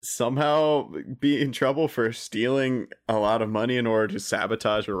somehow be in trouble for stealing a lot of money in order to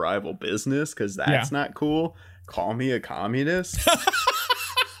sabotage a rival business, because that's not cool. Call me a communist.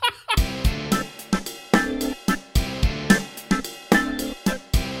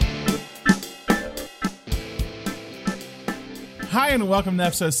 Hi, and welcome to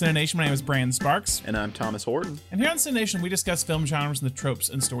episode of Cinenation. My name is Brandon Sparks. And I'm Thomas Horton. And here on Cinenation, we discuss film genres and the tropes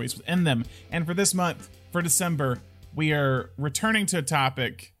and stories within them. And for this month, for December, we are returning to a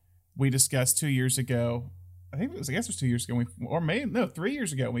topic we discussed 2 years ago. I guess it was 2 years ago, 3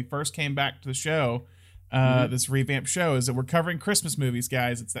 years ago when we first came back to the show. This revamped show is that we're covering Christmas movies,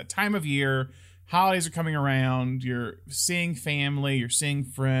 guys. It's that time of year. Holidays are coming around. You're seeing family. You're seeing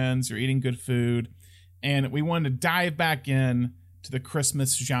friends. You're eating good food. And we wanted to dive back in to the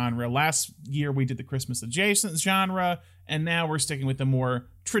Christmas genre. Last year we did the Christmas adjacent genre, and now we're sticking with the more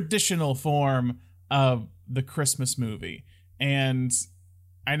traditional form of the Christmas movie. And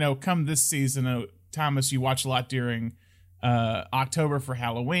I know come this season, Thomas, you watch a lot during October for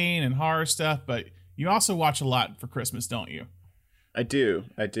Halloween and horror stuff, but you also watch a lot for Christmas, don't you? I do.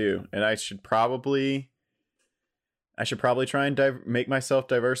 And I should probably try and make myself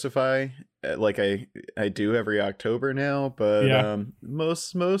diversify like I do every October now, but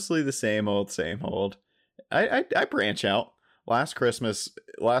mostly the same old. I branch out. Last Christmas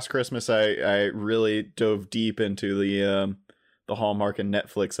I really dove deep into the Hallmark and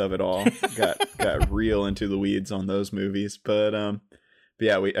Netflix of it all. got real into the weeds on those movies, but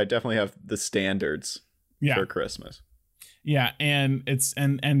yeah, I definitely have the standards for Christmas. Yeah, and it's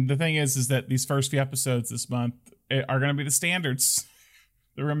and the thing is that these first few episodes this month are going to be the standards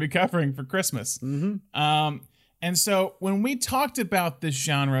that we're going to be covering for Christmas. Mm-hmm. And so when we talked about this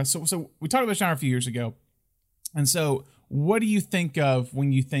genre, so we talked about this genre a few years ago. And so what do you think of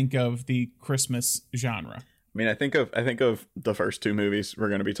when you think of the Christmas genre? I mean, I think of the first two movies we're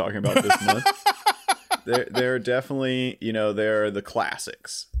going to be talking about this month. They're definitely, they're the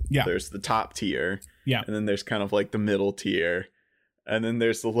classics. Yeah. There's the top tier. Yeah. And then there's kind of like the middle tier. And then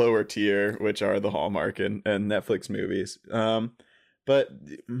there's the lower tier, which are the Hallmark and Netflix movies. But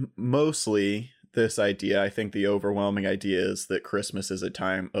mostly this idea, I think the overwhelming idea is that Christmas is a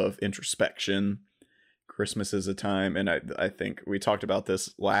time of introspection. Christmas is a time, and I think we talked about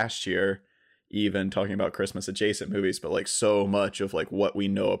this last year, even talking about Christmas adjacent movies, but like so much of like what we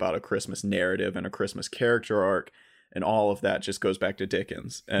know about a Christmas narrative and a Christmas character arc and all of that just goes back to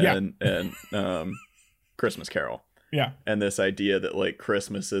Dickens and Christmas Carol. Yeah. And this idea that like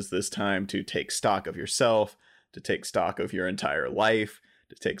Christmas is this time to take stock of yourself, to take stock of your entire life,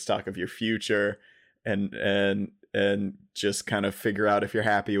 to take stock of your future, and just kind of figure out if you're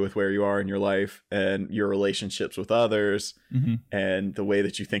happy with where you are in your life and your relationships with others, mm-hmm. and the way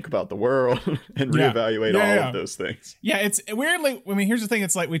that you think about the world and reevaluate all of those things. Yeah, it's weirdly, I mean, here's the thing.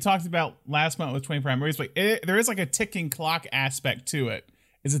 It's like we talked about last month with 24 movies, but there is like a ticking clock aspect to it.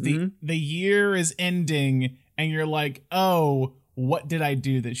 Is that the year is ending and you're like, oh, what did I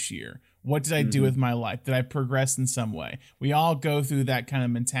do this year? What did I do with my life? Did I progress in some way? We all go through that kind of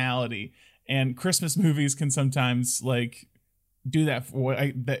mentality. And Christmas movies can sometimes like do that.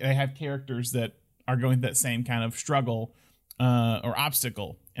 They have characters that are going through that same kind of struggle or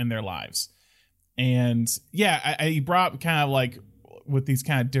obstacle in their lives. And yeah, I brought up kind of like with these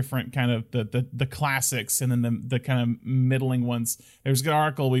kind of different kind of the classics and then the kind of middling ones. There's a good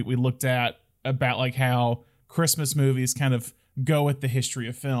article we looked at about like how Christmas movies kind of go with the history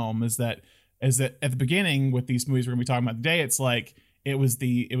of film. Is that at the beginning with these movies we're gonna be talking about today, it's like it was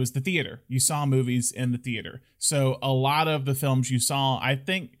the theater. You saw movies in the theater. So a lot of the films you saw, I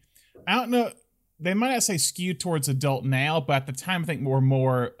don't know, they might not say skewed towards adult now, but at the time I think were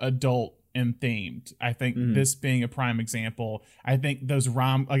more adult and themed. I think this being a prime example. I think those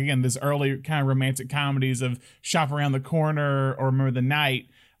those early kind of romantic comedies of Shop Around the Corner or Remember the Night,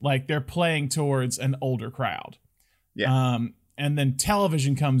 like they're playing towards an older crowd. Yeah. And then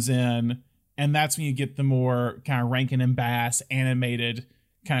television comes in, and that's when you get the more kind of Rankin and Bass animated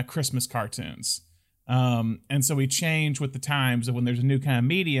kind of Christmas cartoons. And so we change with the times of when there's a new kind of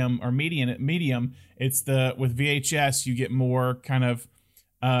medium, it's with VHS, you get more kind of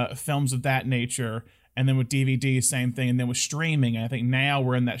films of that nature. And then with DVD, same thing. And then with streaming, I think now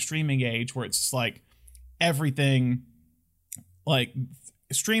we're in that streaming age where it's just like everything, like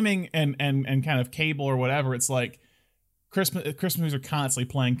streaming and kind of cable or whatever. It's like Christmas movies are constantly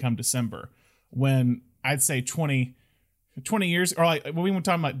playing come December, when I'd say 20 years, or like when we were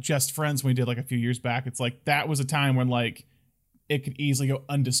talking about Just Friends when we did like a few years back, it's like that was a time when like it could easily go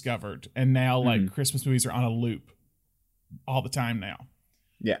undiscovered, and now like Christmas movies are on a loop all the time now.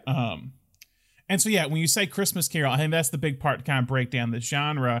 Yeah. And so, yeah, when you say Christmas Carol, I think that's the big part to kind of break down the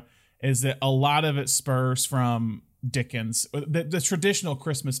genre, is that a lot of it spurs from Dickens, the traditional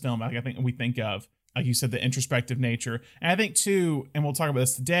Christmas film, like I think we think of, like you said, the introspective nature. And I think too, and we'll talk about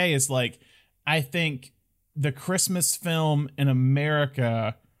this today, is like, I think the Christmas film in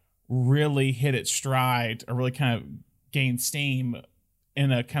America really hit its stride, or really kind of gained steam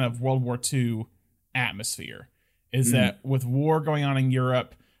in a kind of World War II atmosphere. Is that with war going on in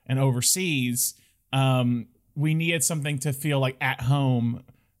Europe and overseas, we needed something to feel like at home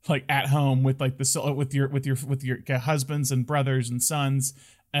with like with your husbands and brothers and sons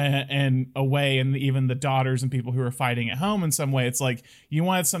and away, and even the daughters and people who are fighting at home in some way. It's like you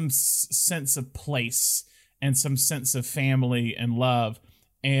wanted some sense of place and some sense of family and love,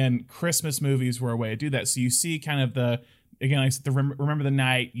 and Christmas movies were a way to do that. So you see kind of like the Remember the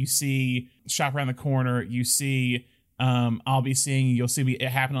Night, you see Shop Around the Corner, you see I'll Be Seeing You, you'll see It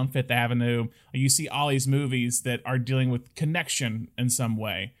Happened on Fifth Avenue. You see all these movies that are dealing with connection in some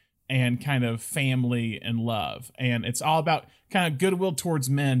way and kind of family and love. And it's all about kind of goodwill towards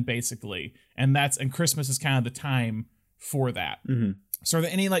men, basically. And Christmas is kind of the time for that. Mm-hmm. So are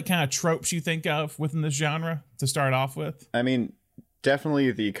there any like kind of tropes you think of within this genre to start off with? I mean,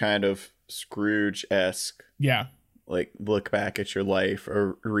 definitely the kind of Scrooge-esque. Yeah. Like look back at your life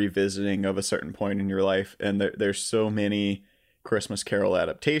or revisiting of a certain point in your life. And there's so many Christmas Carol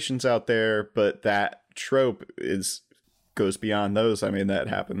adaptations out there, but that trope goes beyond those. I mean, that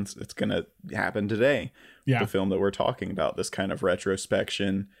happens. It's going to happen today. Yeah. The film that we're talking about, this kind of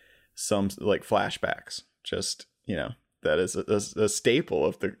retrospection, some like flashbacks, just, that is a staple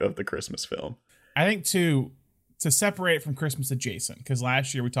of the Christmas film. I think too, to separate it from Christmas Adjacent, because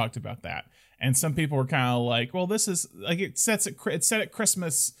last year we talked about that. And some people were kind of like, well, this is like, it's set at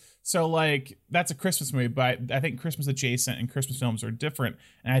Christmas. So like, that's a Christmas movie. But I think Christmas Adjacent and Christmas films are different.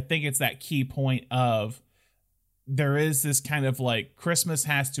 And I think it's that key point of there is this kind of like Christmas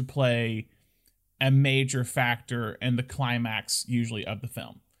has to play a major factor in the climax usually of the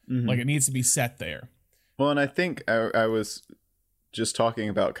film. Mm-hmm. Like it needs to be set there. Well, and I think I was just talking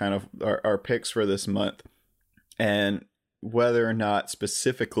about kind of our picks for this month and whether or not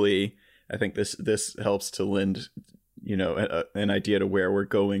specifically, I think this helps to lend, an idea to where we're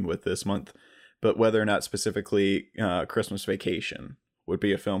going with this month. But whether or not specifically Christmas Vacation would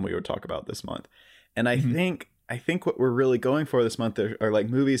be a film we would talk about this month. And I think what we're really going for this month are like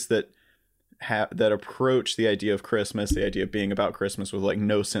movies that approach the idea of Christmas, the idea of being about Christmas with like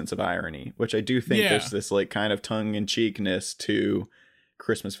no sense of irony, which I do think there's this like kind of tongue-in-cheekness to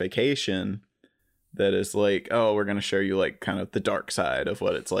Christmas Vacation. That is like, oh, we're going to show you like kind of the dark side of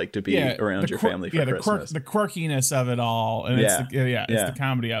what it's like to be around your family for Christmas. The quirkiness of it all. And it's the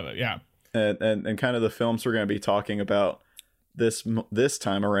comedy of it. Yeah. And kind of the films we're going to be talking about this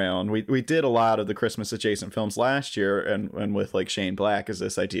time around. We did a lot of the Christmas adjacent films last year. And with like Shane Black is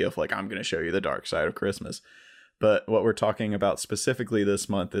this idea of like, I'm going to show you the dark side of Christmas. But what we're talking about specifically this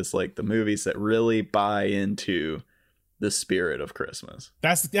month is like the movies that really buy into the spirit of Christmas.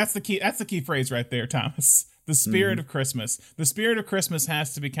 That's the key phrase right there, Thomas. The spirit of Christmas. The spirit of Christmas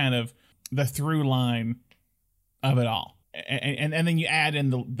has to be kind of the through line of it all. And then you add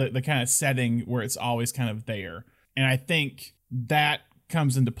in the kind of setting where it's always kind of there. And I think that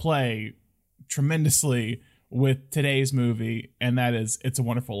comes into play tremendously with today's movie, and that is It's a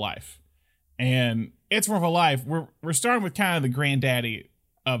Wonderful Life. And It's a Wonderful Life, we're starting with kind of the granddaddy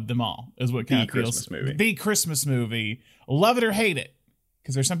of them all, is what kind of feels. The Christmas movie. Love it or hate it,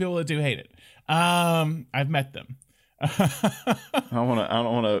 because there's some people that do hate it. I've met them. I don't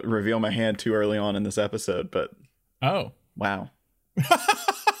want to reveal my hand too early on in this episode, but wow.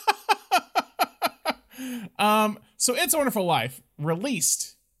 So It's a Wonderful Life,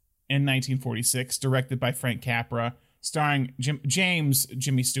 released in 1946, directed by Frank Capra, starring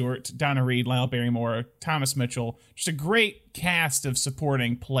Jimmy Stewart, Donna Reed, Lyle Barrymore, Thomas Mitchell. Just a great cast of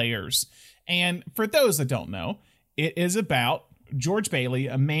supporting players. And for those that don't know, it is about George Bailey,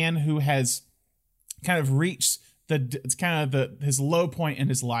 a man who has kind of reached his low point in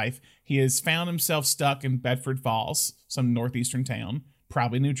his life. He has found himself stuck in Bedford Falls, some northeastern town,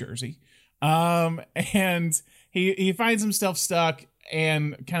 probably New Jersey. And he finds himself stuck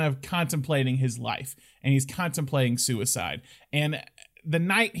and kind of contemplating his life, and he's contemplating suicide. And the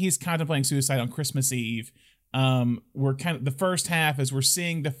night he's contemplating suicide on Christmas Eve, we're kind of the first half as we're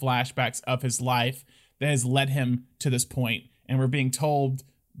seeing the flashbacks of his life that has led him to this point, and we're being told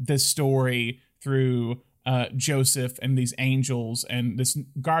this story through Joseph and these angels and this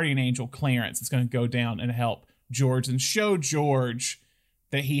guardian angel Clarence that's going to go down and help George and show George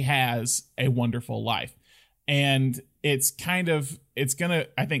that he has a wonderful life. and it's gonna,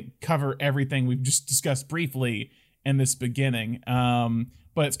 I think, cover everything we've just discussed briefly in this beginning.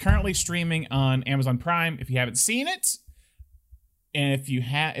 But it's currently streaming on Amazon Prime. If you haven't seen it, and if you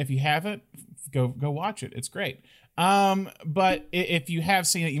haven't, go watch it. It's great. But if you have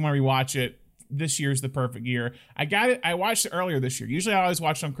seen it, you want to rewatch it, this year's the perfect year. I watched it earlier this year. Usually I always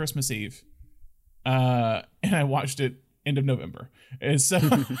watch it on Christmas Eve. And I watched it end of November. And so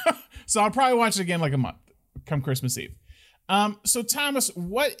so I'll probably watch it again like a month come Christmas Eve. So Thomas,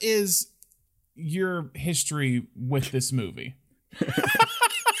 what is your history with this movie?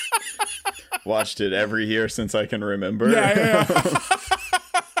 Watched it every year since I can remember. Yeah.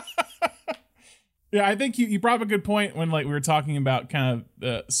 Yeah, I think you brought up a good point when like we were talking about kind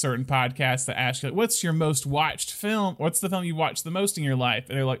of certain podcasts that ask like, what's your most watched film? What's the film you watched the most in your life?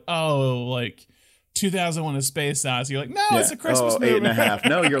 And they're like, oh, like 2001: A Space Odyssey. You're like, no, it's a Christmas movie. 8.5.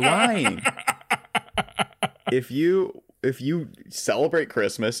 No, you're lying. If you celebrate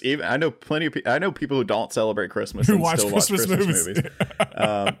Christmas, even I know people who don't celebrate Christmas who and watch still Christmas watch Christmas movies.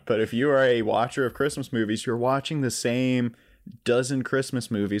 But if you are a watcher of Christmas movies, you're watching the same dozen Christmas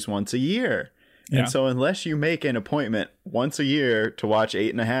movies once a year. And so unless you make an appointment once a year to watch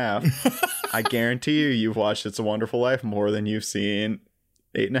 8.5, I guarantee you've watched It's a Wonderful Life more than you've seen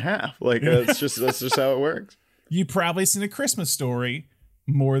 8.5. Like that's just how it works. You probably seen A Christmas Story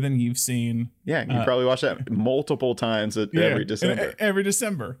more than you've seen. Yeah, you probably watch that multiple times every December. Every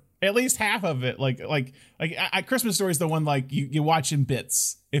December. At least half of it. Like Christmas Story is the one like you watch in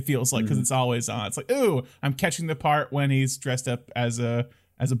bits, it feels like, because it's always on. It's like, ooh, I'm catching the part when he's dressed up as a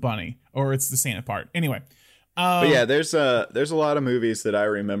bunny, or it's the Santa part. Anyway. But yeah, there's a lot of movies that I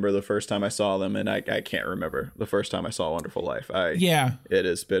remember the first time I saw them, and I can't remember the first time I saw Wonderful Life. It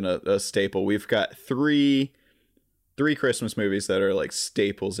has been a staple. We've got three Christmas movies that are like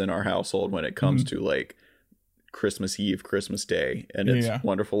staples in our household when it comes to like Christmas Eve, Christmas Day, and it's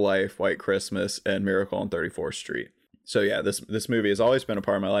Wonderful Life, White Christmas, and Miracle on 34th Street. So yeah, this movie has always been a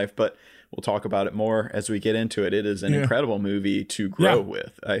part of my life, but we'll talk about it more as we get into it. It is an incredible movie to grow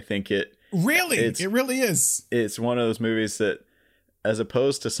with. I think it really is. It's one of those movies that, as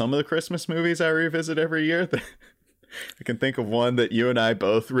opposed to some of the Christmas movies I revisit every year, I can think of one that you and I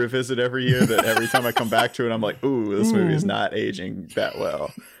both revisit every year that every time I come back to it, I'm like, ooh, this movie is not aging that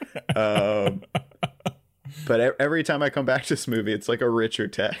well. But every time I come back to this movie, it's like a richer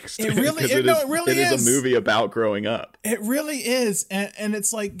text. It really is a movie about growing up. It really is. And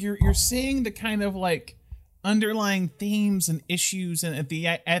it's like you're seeing the kind of like underlying themes and issues, and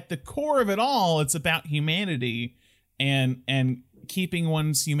at the core of it all, it's about humanity and keeping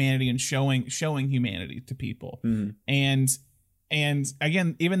one's humanity and showing humanity to people. And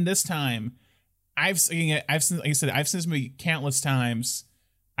again, even this time, I've seen, like I said, I've seen this movie countless times.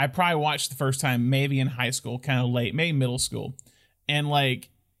 I probably watched the first time maybe in high school, kind of late, maybe middle school, and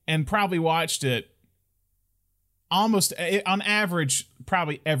probably watched it almost on average,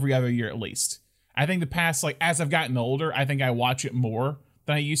 probably every other year at least. I think the past, like as I've gotten older, I think I watch it more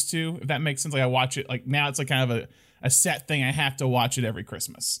than I used to, if that makes sense. Like I watch it, like now it's like kind of a set thing. I have to watch it every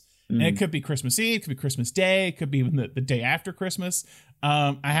Christmas. And it could be Christmas Eve, it could be Christmas Day, it could be even the day after Christmas.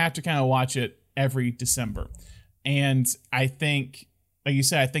 I have to kind of watch it every December. And I think, like you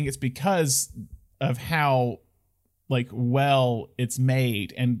said, I think it's because of how like well it's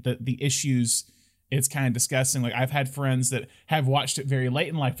made and the issues it's kind of discussing. Like I've had friends that have watched it very late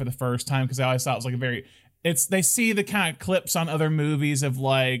in life for the first time because I always thought it was like they see the kind of clips on other movies of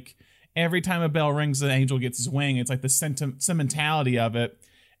like every time a bell rings, the angel gets his wing. It's like the sentimentality of it,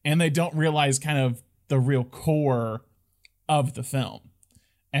 and they don't realize kind of the real core of the film.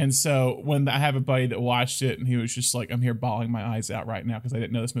 And so when I have a buddy that watched it and he was just like, I'm here bawling my eyes out right now because I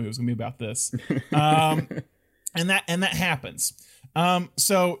didn't know this movie was going to be about this. And that happens.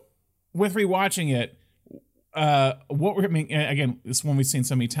 So with rewatching it, again, this one we've seen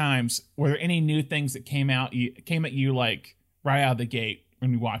so many times, were there any new things that came at you like right out of the gate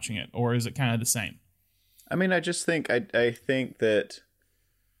when you're watching it, or is it kind of the same? I mean, I just think, I think that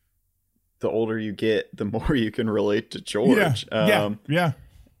the older you get, the more you can relate to George. Yeah.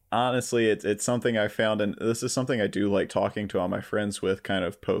 Honestly, it's something I found, and this is something I do like talking to all my friends with kind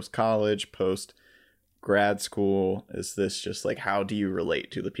of post-college, post-grad school, is this just like, how do you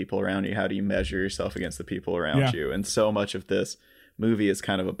relate to the people around you? How do you measure yourself against the people around you? And so much of this movie is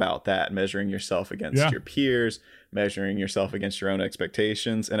kind of about that, measuring yourself against your peers, measuring yourself against your own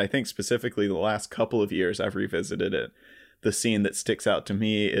expectations. And I think specifically the last couple of years I've revisited it. The scene that sticks out to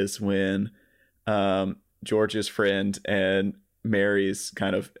me is when George's friend and Mary's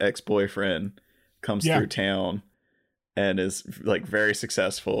kind of ex-boyfriend comes through town and is like very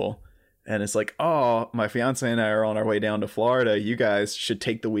successful, And it's like, oh, my fiance and I are on our way down to Florida. You guys should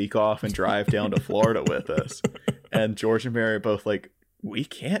take the week off and drive down to Florida with us. And George and Mary are both like, we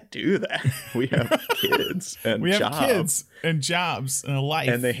can't do that. We have kids and we have jobs. kids and jobs and a life.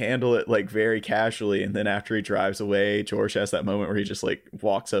 And they handle it like very casually. And then after he drives away, George has that moment where he just like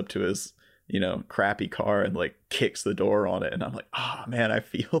walks up to his, you know, crappy car and like kicks the door on it. And I'm like, oh man, I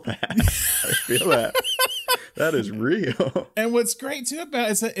feel that. I feel that. That is real. And what's great too about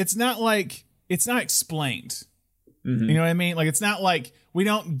it is that it's not explained. Mm-hmm. You know what I mean? Like, it's not like we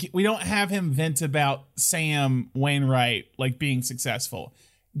don't have him vent about Sam Wainwright like being successful.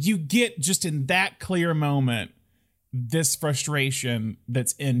 You get just in that clear moment this frustration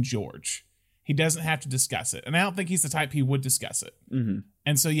that's in George. He doesn't have to discuss it, and I don't think he's the type he would discuss it. Mm-hmm.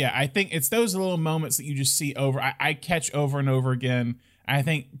 And so, yeah, I think it's those little moments that you just see over. I catch over and over again. I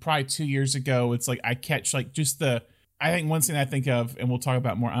think probably 2 years ago, it's like I catch like just I think one scene I think of, and we'll talk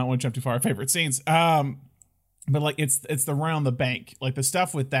about more. I don't want to jump too far. Our favorite scenes. But like it's the run on the bank, like the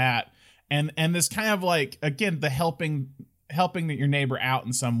stuff with that, and this kind of like, again, the helping your neighbor out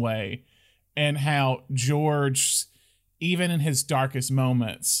in some way, and how George, even in his darkest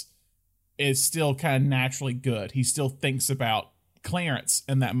moments, is still kind of naturally good. He still thinks about Clarence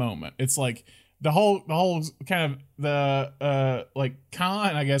in that moment. It's like the whole kind of the like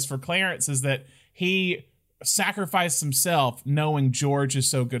con, I guess, for Clarence is that he sacrificed himself knowing George is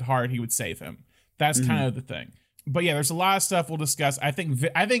so good-hearted he would save him. That's kind of the thing. But yeah, there's a lot of stuff we'll discuss. I think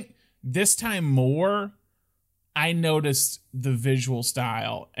this time more, I noticed the visual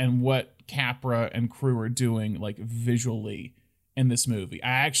style and what Capra and crew are doing like visually in this movie. I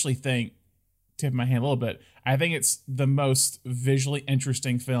actually think, tip my hand a little bit, I think it's the most visually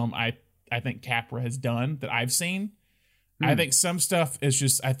interesting film I think Capra has done that I've seen. I think some stuff is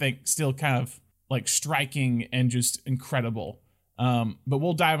just, I think, still kind of like striking and just incredible. But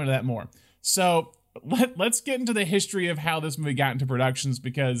we'll dive into that more. So let's get into the history of how this movie got into productions,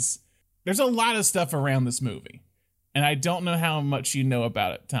 because there's a lot of stuff around this movie, and I don't know how much you know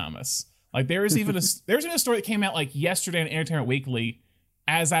about it, Thomas. Like there's even a story that came out like yesterday on Entertainment Weekly.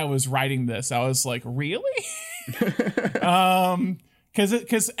 As I was writing this, I was like, really? Because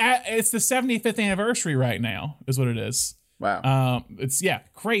it's the 75th anniversary right now, is what it is. Wow. It's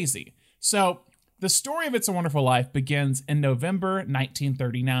crazy. So the story of It's a Wonderful Life begins in November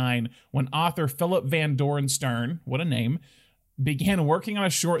 1939 when author Philip Van Doren Stern, what a name, began working on a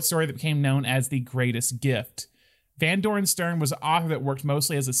short story that became known as The Greatest Gift. Van Doren Stern was an author that worked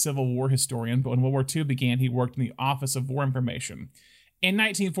mostly as a Civil War historian, but when World War II began, he worked in the Office of War Information. In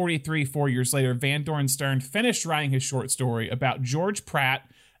 1943, 4 years later, Van Doren Stern finished writing his short story about George Pratt,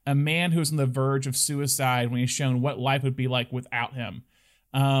 a man who was on the verge of suicide when he's shown what life would be like without him.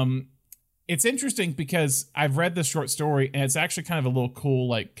 It's interesting because I've read this short story, and it's actually kind of a little cool,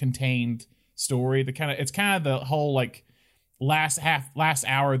 like, contained story. It's kind of the whole like last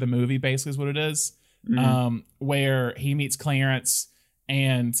hour of the movie, basically, is what it is. Where he meets Clarence,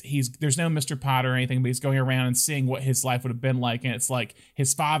 and there's no Mr. Potter or anything, but he's going around and seeing what his life would have been like. And it's like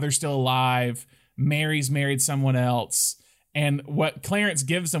his father's still alive, Mary's married someone else, and what Clarence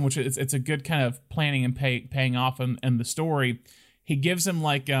gives him, which it's a good kind of planning and paying off in the story. He gives him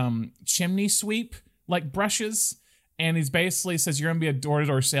like chimney sweep like brushes, and he's basically says, you're gonna be a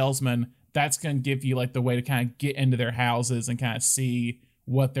door-to-door salesman. That's gonna give you like the way to kind of get into their houses and kind of see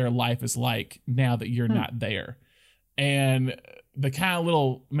what their life is like now that you're not there. And the kind of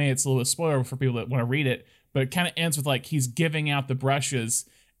little, it's a little spoiler for people that want to read it, but it kind of ends with like he's giving out the brushes,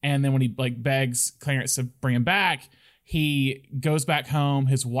 and then when he like begs Clarence to bring him back, he goes back home.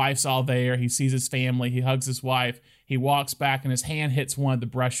 His wife's all there. He sees his family. He hugs his wife. He walks back, and his hand hits one of the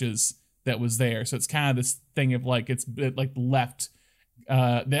brushes that was there. So it's kind of this thing of like it's like left.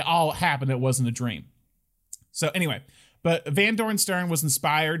 That all happened. It wasn't a dream. So anyway, but Van Doren Stern was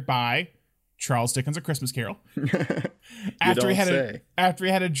inspired by Charles Dickens' A Christmas Carol. after he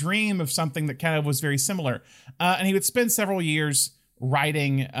had a dream of something that kind of was very similar, and he would spend several years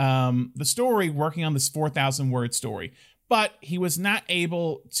writing the story, working on this 4,000-word story. But he was not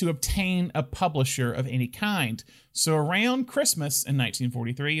able to obtain a publisher of any kind. So around Christmas in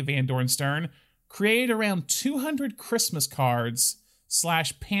 1943, Van Doren Stern created around 200 Christmas cards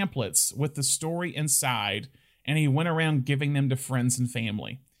 / pamphlets with the story inside, and he went around giving them to friends and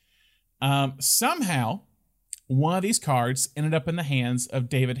family. Somehow, one of these cards ended up in the hands of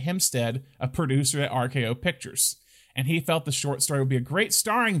David Hempstead, a producer at RKO Pictures, and he felt the short story would be a great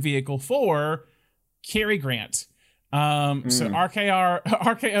starring vehicle for Cary Grant. So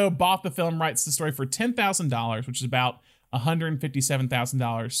RKO bought the film rights to the story for $10,000, which is about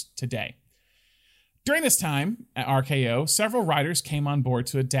 $157,000 today. During this time at RKO, several writers came on board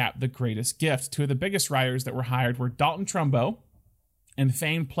to adapt The Greatest Gift. Two of the biggest writers that were hired were Dalton Trumbo and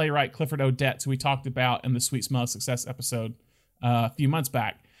famed playwright Clifford Odets, who we talked about in the Sweet Smell of Success episode a few months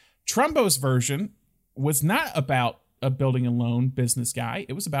back. Trumbo's version was not about a building and loan business guy.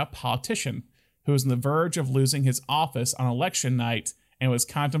 It was about a politician who was on the verge of losing his office on election night and was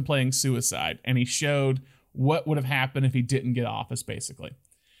contemplating suicide. And he showed what would have happened if he didn't get office, basically.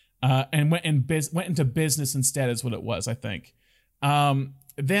 And went into business instead is what it was, I think.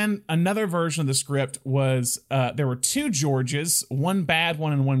 Then another version of the script was there were two Georges, one bad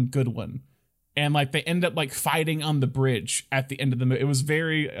one and one good one. And like they end up like fighting on the bridge at the end of the movie. It was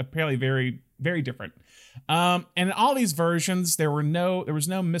apparently very, very different. And in all these versions, there was no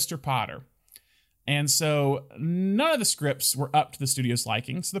Mr. Potter. And so none of the scripts were up to the studio's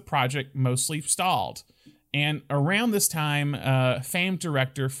liking, so the project mostly stalled. And around this time, famed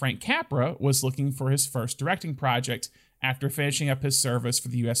director Frank Capra was looking for his first directing project after finishing up his service for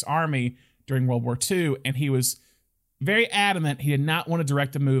the U.S. Army during World War II, and he was very adamant he did not want to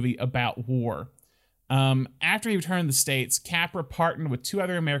direct a movie about war. After he returned to the States, Capra partnered with two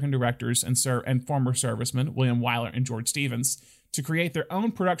other American directors and former servicemen, William Wyler and George Stevens, to create their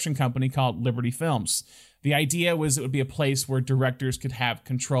own production company called Liberty Films. The idea was it would be a place where directors could have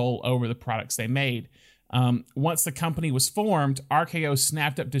control over the products they made. Once the company was formed, RKO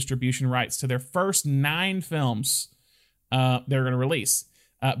snapped up distribution rights to their first 9 films they're going to release.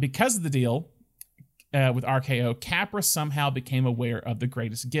 Because of the deal with RKO, Capra somehow became aware of The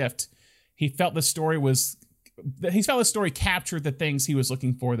Greatest Gift. He felt the story captured the things he was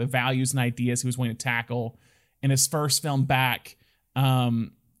looking for, the values and ideas he was willing to tackle in his first film back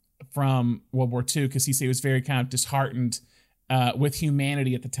from World War II, because he said he was very kind of disheartened with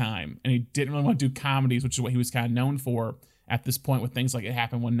humanity at the time, and he didn't really want to do comedies, which is what he was kind of known for at this point, with things like It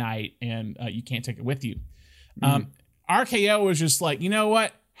Happened One Night and You Can't Take It With You. RKO was just like, you know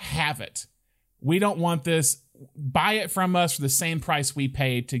what? Have it. We don't want this. Buy it from us for the same price we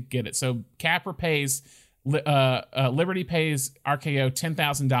paid to get it. So Capra pays, Liberty pays RKO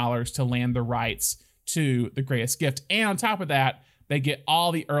 $10,000 to land the rights to The Greatest Gift. And on top of that, they get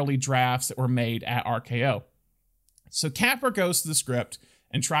all the early drafts that were made at RKO. So Capra goes to the script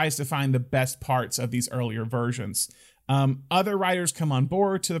and tries to find the best parts of these earlier versions. Other writers come on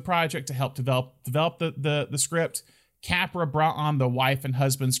board to the project to help develop the script. Capra brought on the wife and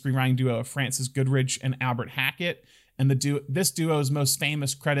husband screenwriting duo of Frances Goodrich and Albert Hackett. And this duo's most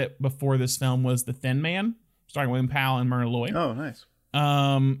famous credit before this film was The Thin Man, starring William Powell and Myrna Loy. Oh, nice.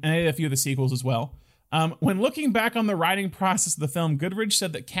 And they did a few of the sequels as well. When looking back on the writing process of the film, Goodrich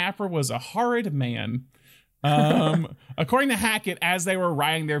said that Capra was a horrid man. According to Hackett, as they were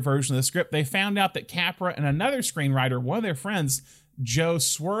writing their version of the script, they found out that Capra and another screenwriter, one of their friends, Joe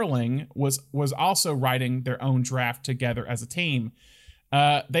Swirling, was also writing their own draft together as a team.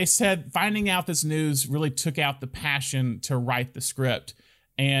 They said finding out this news really took out the passion to write the script.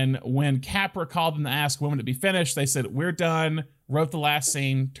 And when Capra called them to ask when would it be finished, they said, "We're done," wrote the last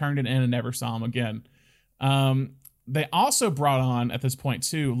scene, turned it in, and never saw him again. They also brought on, at this point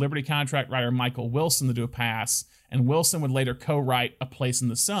too, Liberty contract writer Michael Wilson to do a pass, and Wilson would later co-write A Place in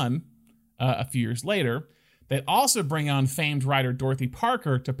the Sun a few years later. They'd also bring on famed writer Dorothy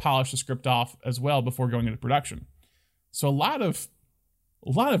Parker to polish the script off as well before going into production. So a lot of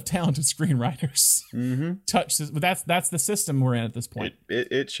talented screenwriters touch this, but that's the system we're in at this point.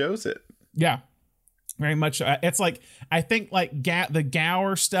 It shows it. Yeah, very much. It's like, I think like the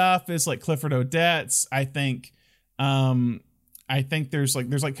Gower stuff is like Clifford Odets. I think there's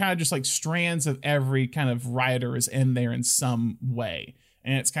kind of just like strands of every kind of writer is in there in some way,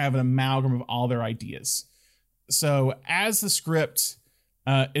 and it's kind of an amalgam of all their ideas. So as the script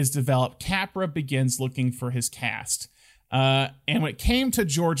is developed, Capra begins looking for his cast. And when it came to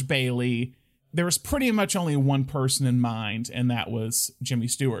George Bailey, there was pretty much only one person in mind, and that was Jimmy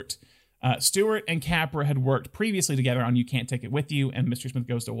Stewart. Stewart and Capra had worked previously together on You Can't Take It With You and Mr. Smith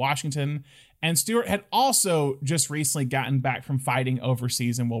Goes to Washington. And Stewart had also just recently gotten back from fighting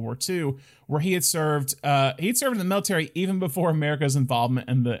overseas in World War II, where he had served in the military even before America's involvement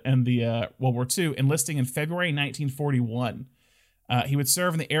in the World War II, enlisting in February 1941. He would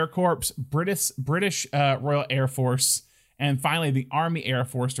serve in the Air Corps, British Royal Air Force, and finally the Army Air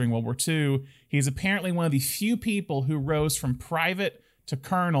Force during World War II. He's apparently one of the few people who rose from private to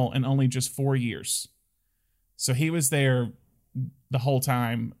colonel in only just 4 years. So he was there the whole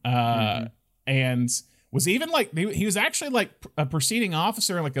time, and was even like, he was actually like a proceeding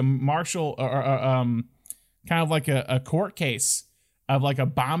officer, like a marshal, or kind of like a court case of like a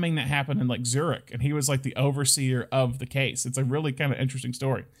bombing that happened in like Zurich, and he was like the overseer of the case. It's a really kind of interesting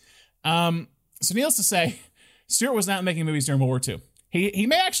story. So needless to say, Stewart was not making movies during World War II. He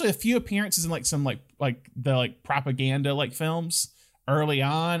made actually a few appearances in like some like the propaganda like films early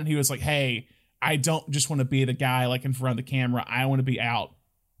on. And he was like, hey, I don't just want to be the guy like in front of the camera. I want to be out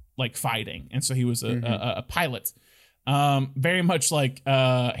like fighting. And so he was a pilot. Very much like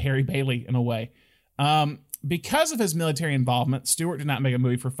Harry Bailey in a way. Because of his military involvement, Stewart did not make a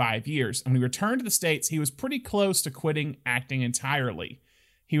movie for 5 years. And when he returned to the States, he was pretty close to quitting acting entirely.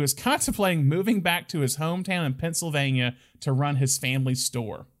 He was contemplating moving back to his hometown in Pennsylvania to run his family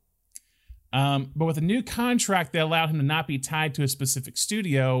store. But with a new contract that allowed him to not be tied to a specific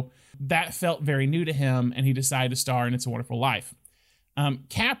studio, that felt very new to him, and he decided to star in It's a Wonderful Life.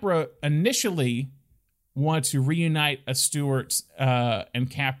 Capra initially wanted to reunite a Stewart and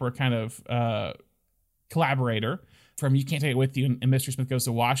Capra kind of collaborator from You Can't Take It With You and Mr. Smith Goes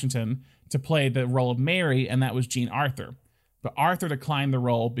to Washington to play the role of Mary, and that was Jean Arthur. But Arthur declined the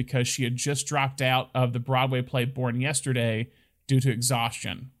role because she had just dropped out of the Broadway play Born Yesterday due to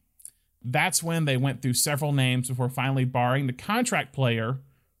exhaustion. That's when they went through several names before finally borrowing the contract player,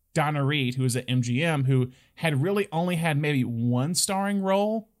 Donna Reed, who was at MGM, who had really only had maybe one starring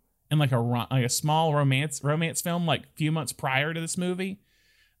role in like a small romance film like a few months prior to this movie.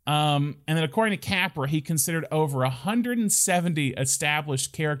 And then according to Capra, he considered over 170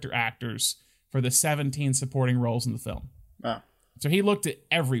 established character actors for the 17 supporting roles in the film. Wow. So he looked at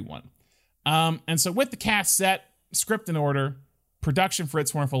everyone. And so with the cast set, script in order, production for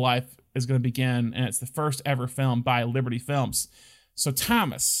It's a Wonderful Life is going to begin, and it's the first ever film by Liberty Films. So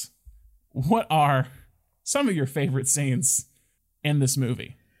Thomas, what are some of your favorite scenes in this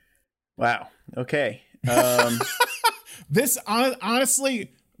movie? Wow. Okay. This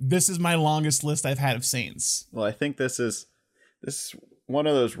honestly, this is my longest list I've had of scenes. Well, I think this is one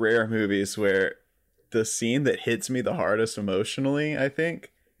of those rare movies where the scene that hits me the hardest emotionally, I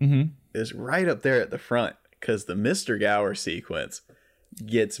think, is right up there at the front, because the Mr. Gower sequence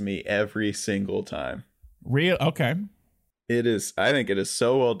gets me every single time. Real? Okay. It is. I think it is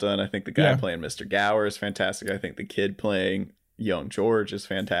so well done. I think the guy playing Mr. Gower is fantastic. I think the kid playing young George is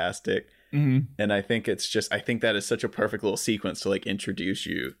fantastic. And I think I think that is such a perfect little sequence to like introduce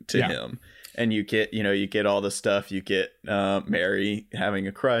you to him. And you get all the stuff. You get Mary having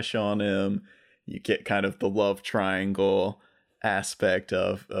a crush on him. You get kind of the love triangle aspect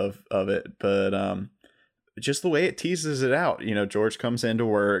of it. But just the way it teases it out. George comes into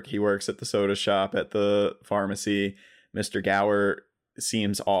work. He works at the soda shop at the pharmacy. Mr. Gower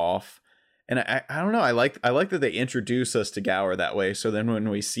seems off. And I don't know. I like that they introduce us to Gower that way. So then when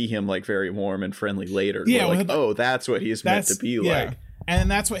we see him like very warm and friendly later, we're like, oh, that's what he's meant to be like.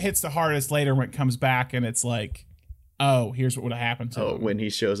 And that's what hits the hardest later when it comes back and it's like, oh, here's what would have happened to him. When he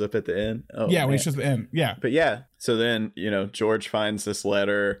shows up at the end. Oh, yeah, when he shows up at the end. Yeah. But yeah, so then, George finds this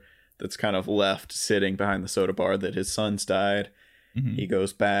letter that's kind of left sitting behind the soda bar that his son's died. He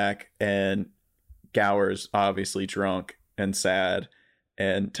goes back and Gower's obviously drunk and sad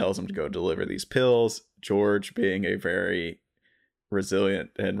and tells him to go deliver these pills. George, being a very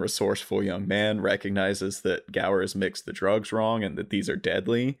resilient and resourceful young man, recognizes that Gower has mixed the drugs wrong and that these are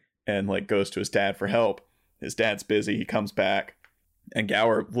deadly, and like goes to his dad for help. His dad's busy. He comes back and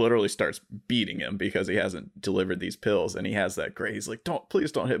Gower literally starts beating him because he hasn't delivered these pills. And he has that great, he's like,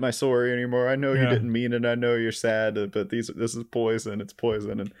 please don't hit my story anymore. I know you didn't mean it. I know you're sad, but this is poison. It's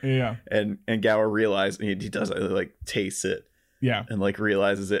poison. And Gower realizes, he does like taste it. Yeah. And like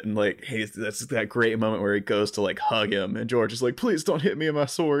realizes it, and like, hey, that's that great moment where he goes to like hug him, and George is like, please don't hit me in my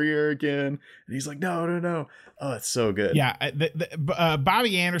sore ear again. And he's like, no. Oh, it's so good. Yeah.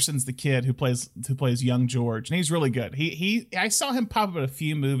 Bobby Anderson's the kid who plays young George, and he's really good. I saw him pop up in a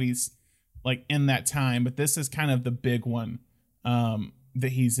few movies like in that time, but this is kind of the big one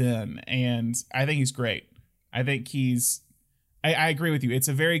that he's in, and I think he's great. I think I agree with you. It's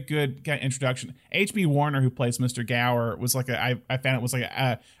a very good kind of introduction. H.B. Warner, who plays Mr. Gower, was like I found it was like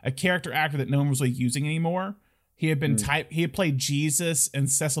a character actor that no one was really using anymore. He had been he had played Jesus in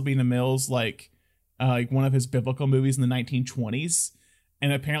Cecil B. DeMille's like one of his biblical movies in the 1920s,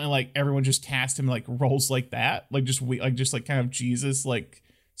 and apparently like everyone just cast him like roles like that, like just kind of Jesus like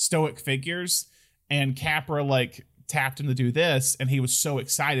stoic figures. And Capra like tapped him to do this, and he was so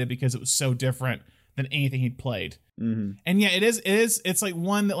excited because it was so different than anything he'd played. And yeah, it's like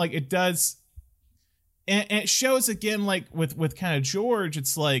one that like it does, and it shows again like with kind of George,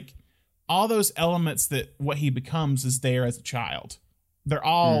 it's like all those elements that what he becomes is there as a child. They're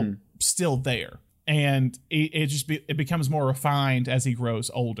all still there, and it becomes more refined as he grows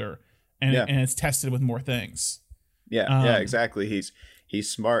older, and it's tested with more things. Yeah, exactly. he's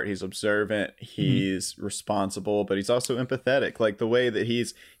smart, he's observant, he's responsible, but he's also empathetic. Like the way that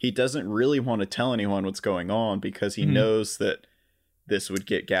he doesn't really want to tell anyone what's going on because he knows that this would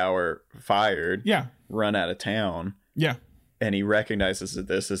get Gower fired, run out of town. Yeah. And he recognizes that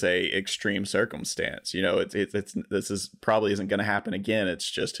this is a extreme circumstance. You know, it's this is probably isn't going to happen again. It's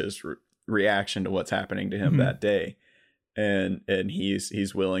just his reaction to what's happening to him that day, and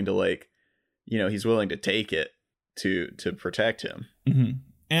he's willing to, like, you know, he's willing to take it to protect him.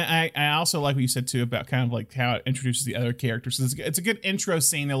 And I also like what you said too about kind of like how it introduces the other characters. It's a good intro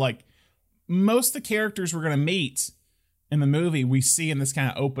scene to, like, most of the characters we're going to meet in the movie we see in this kind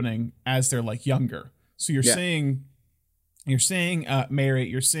of opening as they're like younger. So you're seeing Mary,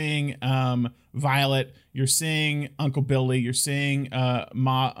 you're seeing Violet, you're seeing Uncle Billy, you're seeing Pa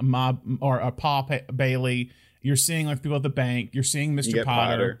Bailey, you're seeing like people at the bank, you're seeing Mr.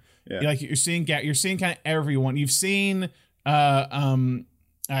 Potter. Yeah. Like you're seeing kind of everyone. You've seen Harry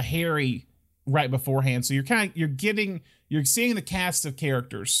right beforehand. So you're seeing the cast of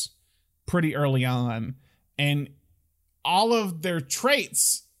characters pretty early on, and all of their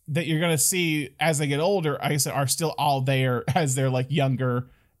traits that you're going to see as they get older, I guess, are still all there as they're like younger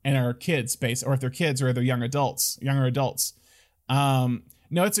and are kids or if they're kids or they're younger adults. No,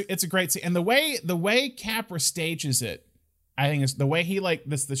 it's a great scene. And the way Capra stages it, I think is the way he like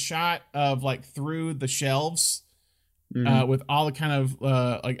the shot of like through the shelves with all the kind of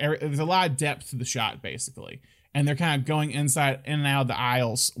there's a lot of depth to the shot basically. And they're kind of going in and out of the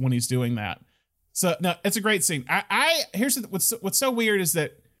aisles when he's doing that. So no, it's a great scene. Here's what's so weird is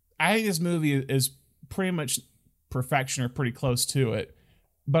that I think this movie is pretty much perfection or pretty close to it.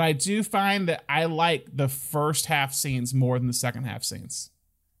 But I do find that I like the first half scenes more than the second half scenes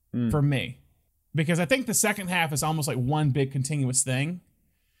for me. Because I think the second half is almost like one big continuous thing.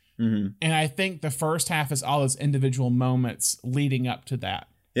 And I think the first half is all those individual moments leading up to that.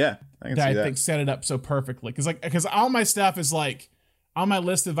 Yeah, I can see that. I think set it up so perfectly. Because all my stuff is like, on my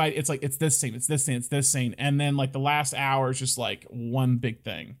list of it's like, it's this scene, it's this scene, it's this scene. And then like the last hour is just like one big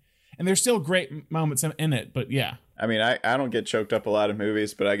thing. And there's still great moments in it, but yeah. I mean, I don't get choked up a lot of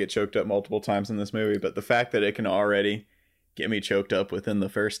movies, but I get choked up multiple times in this movie. But the fact that it can already get me choked up within the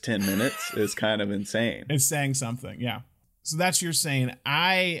first 10 minutes is kind of insane. It's saying something, yeah. So that's your saying.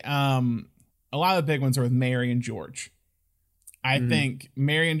 A lot of the big ones are with Mary and George. I think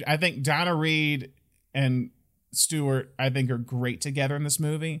Donna Reed and Stewart, I think, are great together in this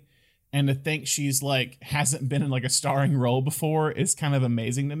movie. And to think she's like hasn't been in like a starring role before is kind of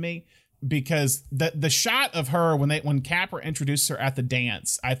amazing to me, because the shot of her when Capra introduced her at the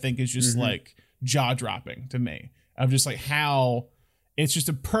dance, I think is just like jaw dropping to me, of just like how it's just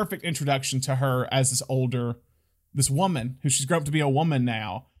a perfect introduction to her as this woman who she's grown up to be a woman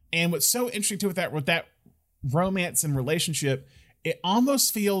now. And what's so interesting too with that romance and relationship, it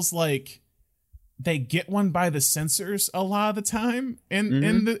almost feels like they get one by the censors a lot of the time in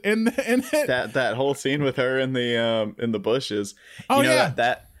it. That whole scene with her in the bushes. Oh,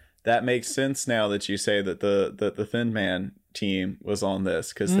 that makes sense now that you say that the Thin Man team was on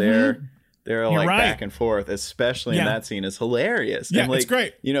this, because they're like right. back and forth, especially in that scene, is hilarious. Yeah, and like, it's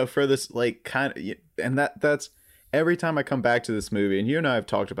great. You know, for this like kind of, and that's every time I come back to this movie, and you and I have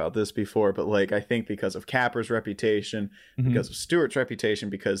talked about this before, but like I think because of Capra's reputation, because of Stewart's reputation,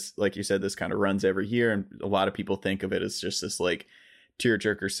 because like you said, this kind of runs every year, and a lot of people think of it as just this like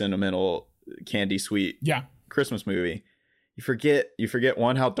tearjerker, sentimental, candy sweet Christmas movie. You forget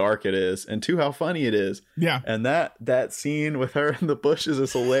one, how dark it is, and two, how funny it is. Yeah. And that scene with her in the bushes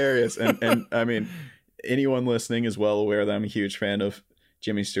is hilarious. And I mean, anyone listening is well aware that I'm a huge fan of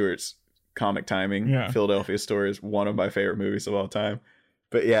Jimmy Stewart's comic timing. Yeah. Philadelphia Story is one of my favorite movies of all time.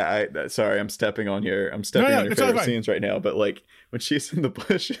 But yeah, I'm stepping on your favorite scenes right now. But like when she's in the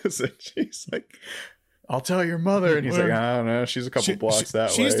bushes and she's like, "I'll tell your mother," and he's like, "I don't know, she's a couple blocks that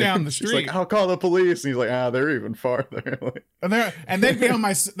way. She's down the street." She's like, "I'll call the police," and he's like, "They're even farther." Like, and they'd be on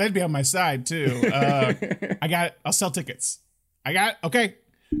my side too. I got it. I'll sell tickets. I got it. Okay.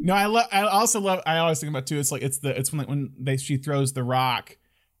 No, I always think about too. It's like it's when she throws the rock,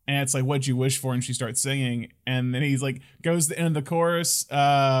 and it's like, "What'd you wish for?" and she starts singing, and then he's like goes to the end of the chorus.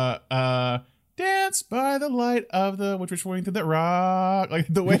 Dance by the light of which was pointing to the rock, like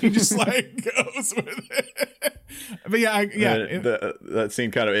the way he just like goes with it. But that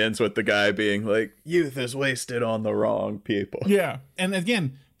scene kind of ends with the guy being like, "Youth is wasted on the wrong people." Yeah, and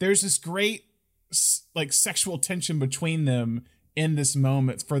again, there's this great like sexual tension between them in this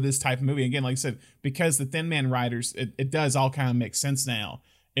moment for this type of movie. Again, like I said, because the Thin Man writers, it does all kind of make sense now.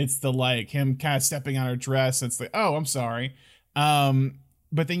 It's the like him kind of stepping on her dress. It's like, "Oh, I'm sorry."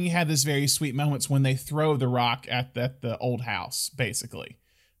 but then you have this very sweet moments when they throw the rock at the old house, basically.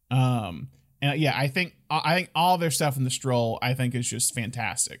 And yeah, I think all their stuff in the stroll, I think, is just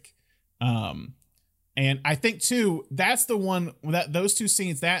fantastic. And I think too, that's the one that those two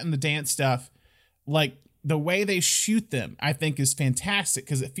scenes, that and the dance stuff, like the way they shoot them, I think is fantastic,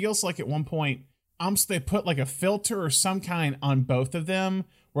 because it feels like at one point, they put like a filter or some kind on both of them,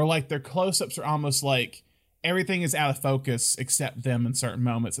 where like their close-ups are almost like everything is out of focus except them in certain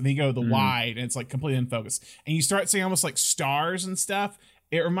moments, and then you go to the wide and it's like completely in focus, and you start seeing almost like stars and stuff.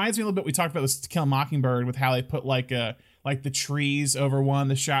 It reminds me a little bit, we talked about this To Kill a Mockingbird, with how they put like the trees over one of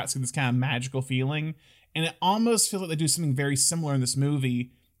the shots with this kind of magical feeling, and it almost feels like they do something very similar in this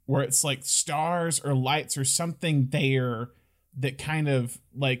movie, where it's like stars or lights or something there that kind of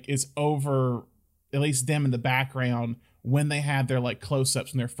like is over at least them in the background when they have their like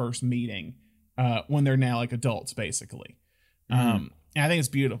close-ups in their first meeting, when they're now like adults, basically. And I think it's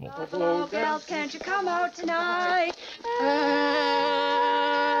beautiful. Buffalo girls, can't you come out tonight?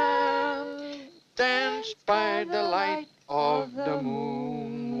 Dance by the light of the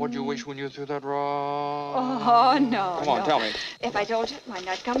moon. What'd you wish when you threw that rock? Oh, no. Come on, no. tell me. If I told you, it might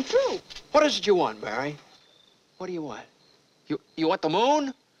not come true. What is it you want, Mary? What do you want? You want the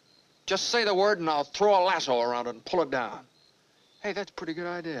moon? Just say the word and I'll throw a lasso around it and pull it down. Hey, that's a pretty good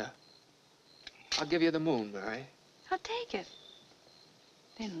idea. I'll give you the moon, Mary. I'll take it.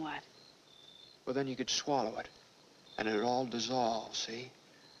 Then what? Well, then you could swallow it, and it'd all dissolve, see?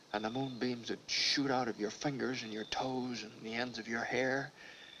 And the moonbeams would shoot out of your fingers and your toes and the ends of your hair.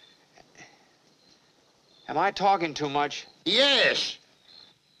 Am I talking too much? Yes.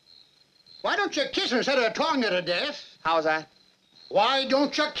 Why don't you kiss her instead of talking her to death? How's that? Why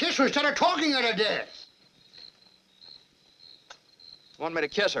don't you kiss her instead of talking her to death? Want me to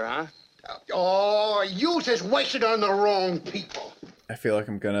kiss her, huh? Oh, youth is wasted on the wrong people. I feel like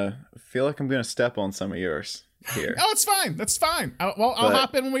I'm gonna step on some of yours here. Oh, it's fine. That's fine. I'll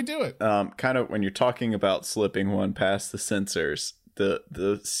hop in when we do it. Kind of when you're talking about slipping one past the censors,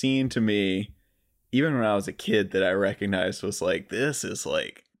 the scene to me, even when I was a kid, that I recognized was like, this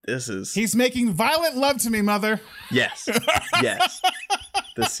is. He's making violent love to me, mother. Yes.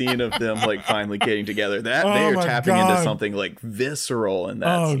 The scene of them like finally getting together, that Oh they are my tapping God. into something like visceral in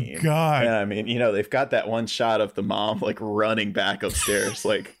that scene. Oh God. And I mean, they've got that one shot of the mom like running back upstairs,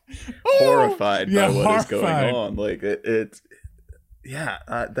 like horrified by what is going on. Like it's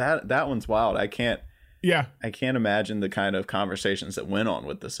that one's wild. I can't imagine the kind of conversations that went on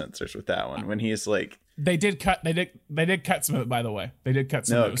with the censors with that one, when he's like, they did cut some of it, by the way. They did cut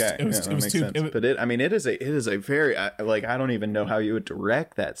some of it. It was too sense. But it is a very, like, I don't even know how you would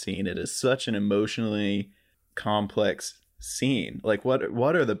direct that scene. It is such an emotionally complex scene. Like, what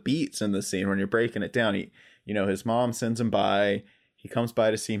are the beats in the scene when you're breaking it down? His mom sends him by. He comes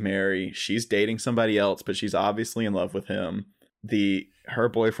by to see Mary. She's dating somebody else, but she's obviously in love with him. Her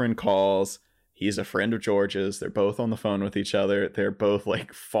boyfriend calls. He's a friend of George's. They're both on the phone with each other. They're both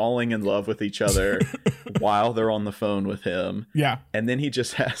like falling in love with each other while they're on the phone with him. Yeah. And then he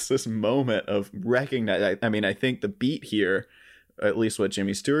just has this moment of recognize. I mean, I think the beat here, at least what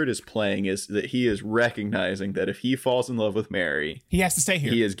Jimmy Stewart is playing, is that he is recognizing that if he falls in love with Mary, he has to stay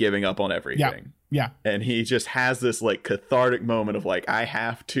here. He is giving up on everything. Yeah. And he just has this like cathartic moment of like, I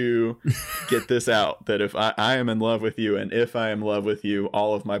have to get this out, that if I am in love with you, and if I am in love with you,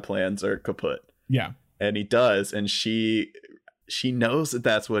 all of my plans are kaput. Yeah. And he does. And she knows that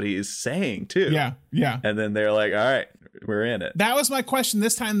that's what he's saying too. Yeah. Yeah. And then they're like, all right, we're in it. That was my question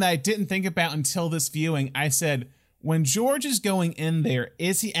this time that I didn't think about until this viewing. I said, when George is going in there,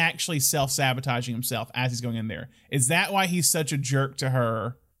 is he actually self-sabotaging himself as he's going in there? Is that why he's such a jerk to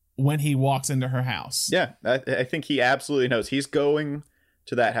her when he walks into her house? Yeah. I think he absolutely knows. He's going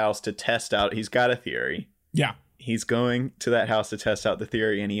to that house to test out. He's got a theory. Yeah. He's going to that house to test out the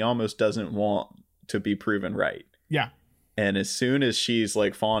theory, and he almost doesn't want to be proven right. Yeah. And as soon as she's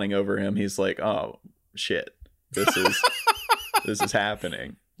like fawning over him, he's like, oh shit, this is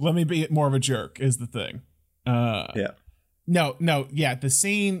happening. Let me be more of a jerk is the thing. Yeah. No. Yeah. The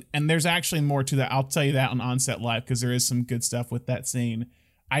scene, and there's actually more to that. I'll tell you that on Onset Live, because there is some good stuff with that scene.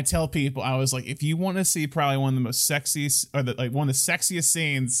 I tell people, I was like, if you want to see probably one of the most sexiest, or one of the sexiest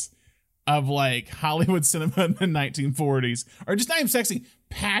scenes of like Hollywood cinema in the 1940s, or just not even sexy,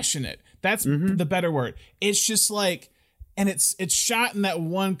 passionate. That's the better word. It's just like, and it's shot in that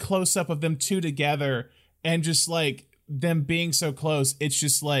one close up of them two together, and just like them being so close. It's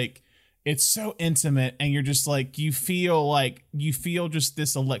just like, it's so intimate, and you're just like, you feel just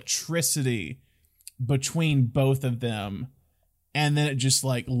this electricity between both of them. and then it just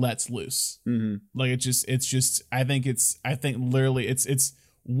like lets loose. Like it's just I think literally it's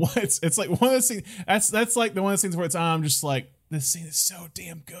like one of those things that's like the one of those things where I'm just like, this scene is so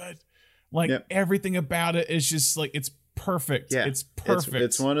damn good. Like everything about it is just like, it's perfect. Yeah, it's perfect.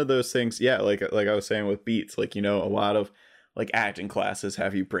 It's one of those things. Yeah, like I was saying with beats, like, you know, a lot of like acting classes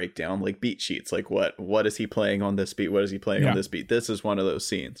have you break down like beat sheets, like what is he playing on this beat, what is he playing on this beat. This is one of those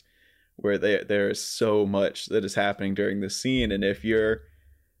scenes where there is so much that is happening during this scene, and if you're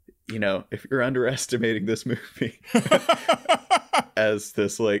underestimating this movie as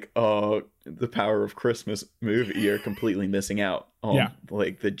this like the Power of Christmas movie, you're completely missing out on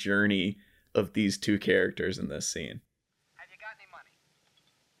like the journey of these two characters in this scene. Have you got any money?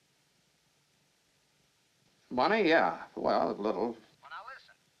 Money? Yeah. Well, a little. Well, now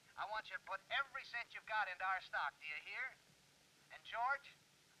listen. I want you to put every cent you've got into our stock. Do you hear? And George,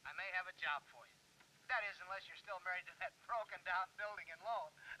 I may have a job for you. That is, unless you're still married to that broken-down building and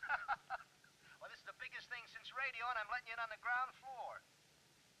loan. Well, this is the biggest thing since radio, and I'm letting you in on the ground floor.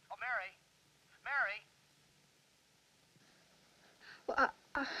 Oh, Mary. Mary. Well,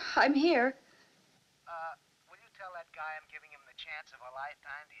 I'm here. Will you tell that guy I'm giving him the chance of a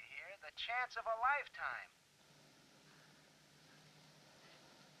lifetime? Do you hear? The chance of a lifetime.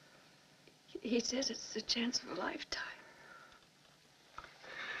 He says it's the chance of a lifetime.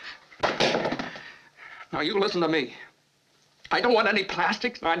 Now, you listen to me. I don't want any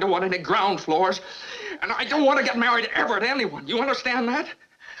plastics, I don't want any ground floors, and I don't want to get married ever to anyone. You understand that?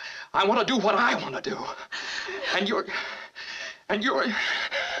 I want to do what I want to do. And you're... George.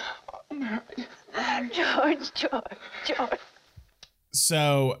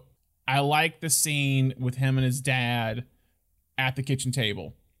 So I like the scene with him and his dad at the kitchen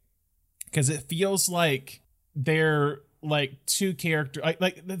table, because it feels like they're like two characters.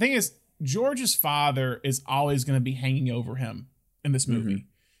 Like the thing is, George's father is always going to be hanging over him in this movie,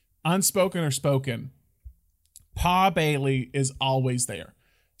 unspoken or spoken. Pa Bailey is always there,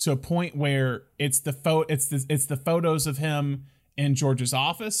 to a point where it's the photos of him in George's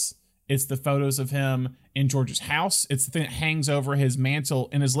office. It's the photos of him in George's house. It's the thing that hangs over his mantle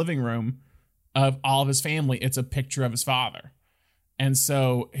in his living room of all of his family. It's a picture of his father. And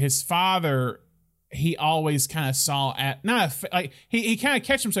so his father, he always kind of saw he kind of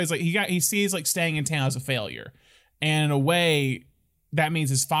catch him. So he's like, he sees like staying in town as a failure. And in a way that means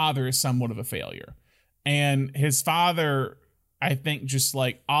his father is somewhat of a failure. And his father, I think, just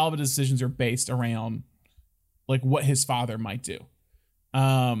like all of the decisions are based around like what his father might do.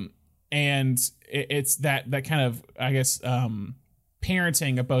 And it's that kind of, I guess,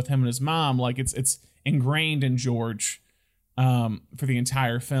 parenting of both him and his mom. Like it's ingrained in George, for the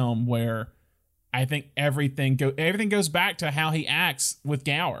entire film, where I think everything goes back to how he acts with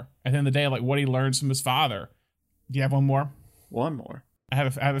Gower at the end of the day, like what he learns from his father. Do you have one more? One more. I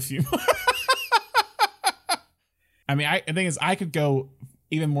have a few. I mean, the thing is, I could go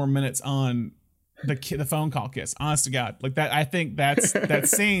even more minutes on the phone call kiss. Honest to God, like that. I think that's that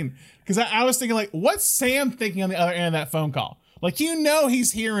scene, because I was thinking like, what's Sam thinking on the other end of that phone call? Like,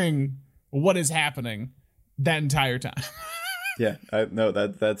 he's hearing what is happening that entire time. Yeah, I know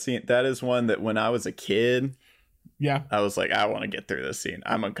that scene. That is one that when I was a kid, yeah, I was like, I want to get through this scene.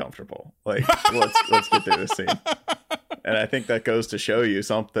 I'm uncomfortable. Like, let's get through this scene. And I think that goes to show you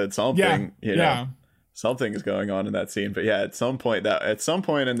something. Something is going on in that scene. But yeah, at some point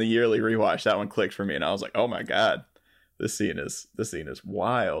in the yearly rewatch, that one clicked for me, and I was like, oh my God, this scene is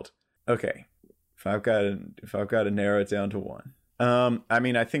wild. Okay, if I've got to narrow it down to one, I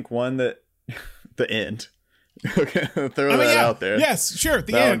mean, I think one that the end. Okay, throw that out there. Yes, sure.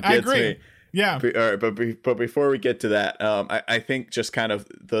 The end. I agree. Me. Yeah. All right, but before we get to that, I think just kind of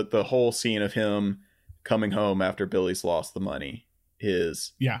the whole scene of him coming home after Billy's lost the money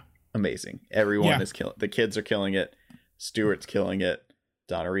is amazing. Everyone is killing. The kids are killing it. Stewart's killing it.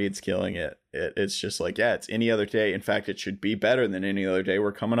 Donna Reed's killing it. It's just like, it's any other day. In fact, it should be better than any other day.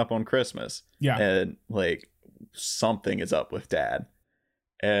 We're coming up on Christmas. Yeah, and like something is up with Dad,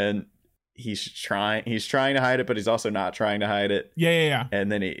 and he's trying to hide it, but he's also not trying to hide it. Yeah.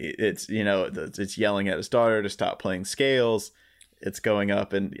 And then it's yelling at his daughter to stop playing scales. It's going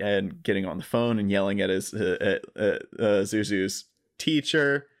up and getting on the phone and yelling at his Zuzu's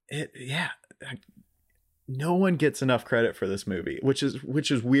teacher. No one gets enough credit for this movie, which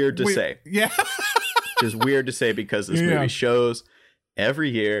is weird to say. Yeah. Which is weird to say, because this movie shows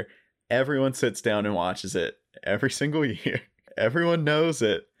every year. Everyone sits down and watches it every single year. Everyone knows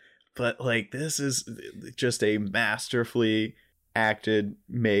it. But like, this is just a masterfully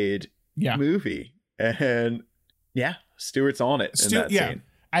made movie. And Stewart's on it in that scene.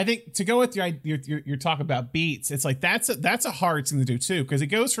 I think to go with your talk about beats, it's like that's a hard thing to do too, because it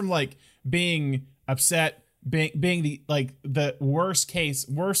goes from like being upset, being the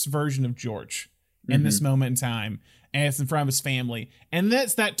worst version of George in this moment in time, and it's in front of his family, and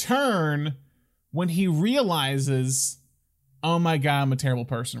that's that turn when he realizes, oh my God, I'm a terrible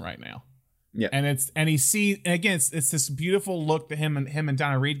person right now. Yeah, and he sees, and again, it's this beautiful look that him and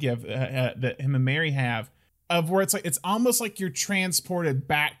Donna Reed give, that him and Mary have, of where it's like it's almost like you're transported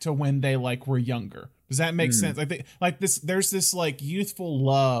back to when they like were younger. Does that make sense? There's this like youthful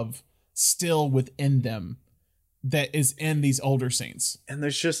love still within them that is in these older scenes. And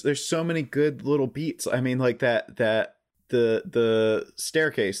there's so many good little beats. I mean, like the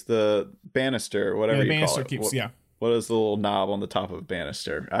staircase, the banister, whatever you call it. What is the little knob on the top of a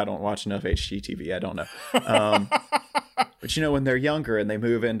banister? I don't watch enough HGTV. I don't know. But when they're younger and they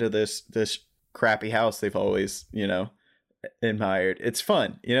move into this crappy house they've always, admired. It's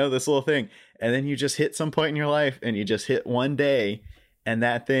fun, this little thing. And then you just hit some point in your life and you just hit one day, and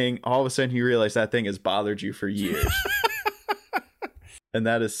that thing, all of a sudden you realize that thing has bothered you for years. And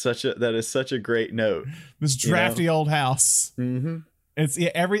that is such a great note. This drafty old house. Mm-hmm. It's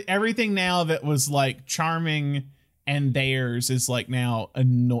everything now that was like charming and theirs is like now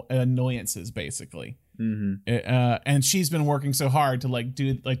annoyances, basically. Mm-hmm. And she's been working so hard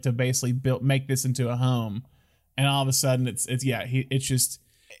to basically make this into a home, and all of a sudden it's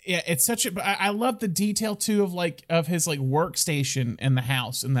such a. I love the detail too of his like workstation in the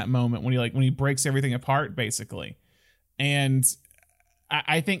house in that moment when he breaks everything apart basically, and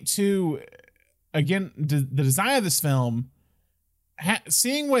I think too, again, the design of this film,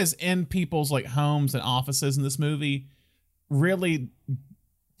 seeing what is in people's like homes and offices in this movie really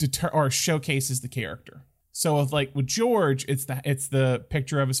showcases the character. So with George, it's the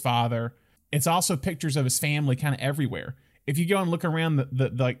picture of his father. It's also pictures of his family kind of everywhere. If you go and look around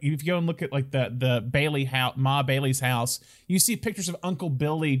if you go and look at like the Bailey house, Ma Bailey's house, you see pictures of Uncle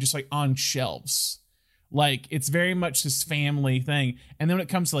Billy just like on shelves. Like it's very much this family thing. And then when it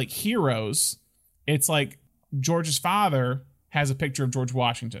comes to like heroes, it's like George's father has a picture of George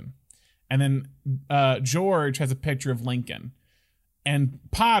Washington, and then George has a picture of Lincoln, and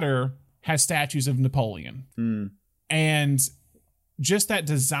Potter has statues of Napoleon. And just that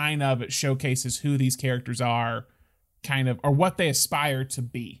design of it showcases who these characters are, kind of, or what they aspire to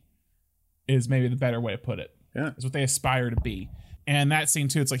be, is maybe the better way to put it. Yeah, is what they aspire to be. And that scene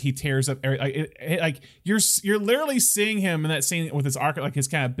too, it's like he tears up like you're literally seeing him in that scene with his his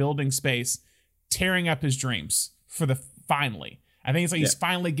kind of building space, tearing up his dreams finally. I think it's like he's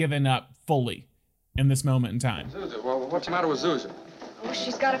finally given up fully in this moment in time. Zuzu, well, what's the matter with Zuzu? Oh,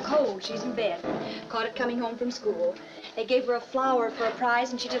 she's got a cold. She's in bed. Caught it coming home from school. They gave her a flower for a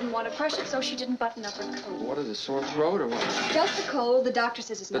prize, and she didn't want to crush it, so she didn't button up her coat. What is it, sore throat or what? Just a cold. The doctor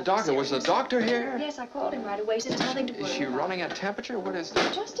says it's nothing serious. Was the doctor here? Yes, I called him right away. He said it's nothing to worry about. Is she running a temperature? What is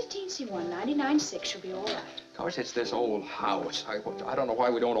that? Just a teensy one. 99.6. She'll be all right. Of course, it's this old house. I don't know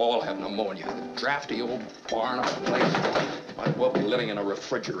why we don't all have pneumonia. The drafty old barn of a place. Might as well be living in a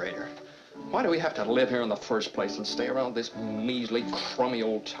refrigerator. Why do we have to live here in the first place and stay around this measly, crummy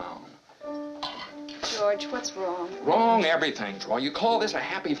old town? George, what's wrong? Wrong, everything's wrong. You call this a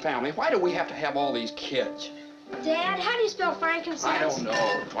happy family? Why do we have to have all these kids? Dad, how do you spell frankincense? I don't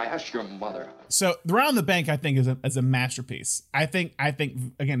know. Why, ask your mother. So, Around the Bank, I think, is a masterpiece. I think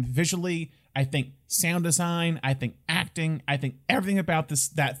again, visually, I think sound design, I think acting, I think everything about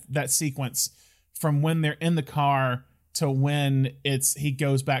that sequence, from when they're in the car to when he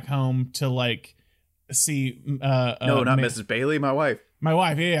goes back home to like see no, not Mrs. Bailey, my wife,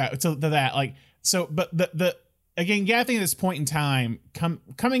 to that, like, so, but the again, I think at this point in time,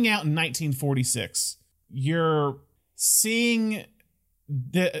 coming out in 1946, you're seeing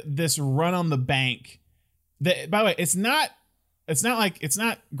this run on the bank that, by the way, it's not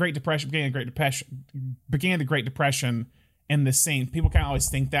Great Depression, began the Great Depression in the scene. People kind of always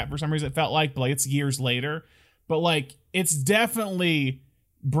think that for some reason, it felt like, but like it's years later. But like, it's definitely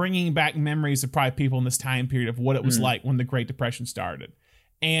bringing back memories of probably people in this time period of what it was like when the Great Depression started.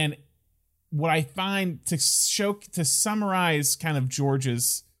 And what I find to summarize kind of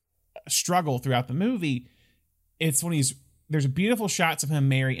George's struggle throughout the movie, it's when there's beautiful shots of him and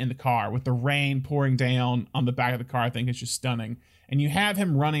Mary in the car with the rain pouring down on the back of the car. I think it's just stunning. And you have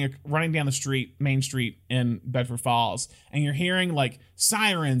him running down the street, Main Street in Bedford Falls, and you're hearing like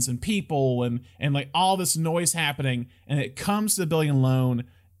sirens and people and like all this noise happening, and it comes to the building alone,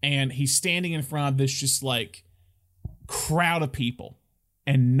 and he's standing in front of this just like crowd of people,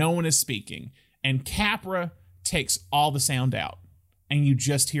 and no one is speaking, and Capra takes all the sound out, and you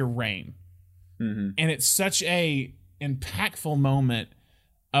just hear rain. And it's such a impactful moment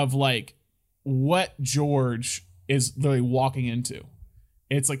of like what George is literally walking into.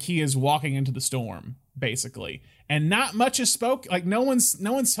 It's like he is walking into the storm, basically. And not much is spoke. Like no one's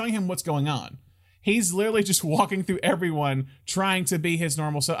telling him what's going on. He's literally just walking through everyone, trying to be his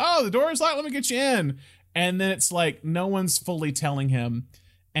normal self. Oh, the door is locked. Let me get you in. And then it's like no one's fully telling him.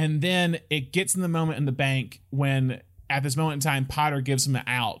 And then it gets in the moment in the bank when, at this moment in time, Potter gives him an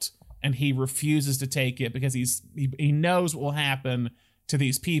out, and he refuses to take it because he knows what will happen to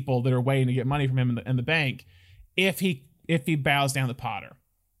these people that are waiting to get money from him in the bank if he bows down to Potter.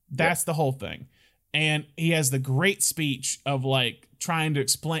 That's the whole thing. And he has the great speech of like trying to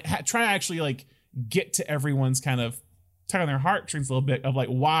explain, try to actually like get to everyone's kind of tug on their heartstrings a little bit of like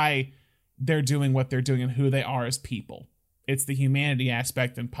why they're doing what they're doing and who they are as people. It's the humanity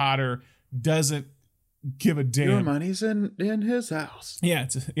aspect, and Potter doesn't give a damn. Your money's in his house. Yeah,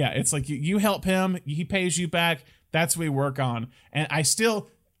 it's like you help him, he pays you back. That's what we work on. And I still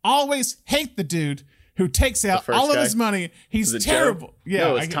always hate the dude who takes out all of his money. He's terrible. Joe? Yeah,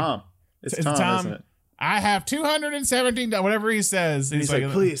 no, it's Tom. It's Tom, isn't it? I have $217, whatever he says. And he's like,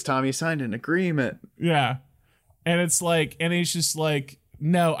 please, Tom, you signed an agreement. Yeah. And it's like, and he's just like,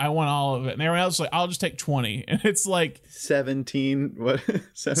 no, I want all of it. And everyone else is like, I'll just take 20. And it's like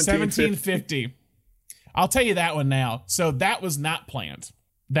 1750. I'll tell you that one now. So that was not planned,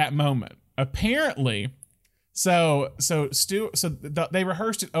 that moment. Apparently, they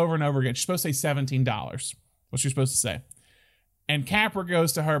rehearsed it over and over again. She's supposed to say $17. What she's supposed to say. And Capra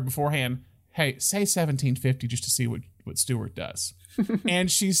goes to her beforehand, hey, say $17.50 just to see what Stewart does.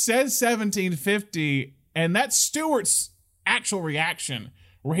 And she says $17.50, and that's Stewart's actual reaction,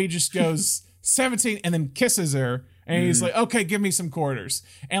 where he just goes 17 and then kisses her, and he's like, okay, give me some quarters.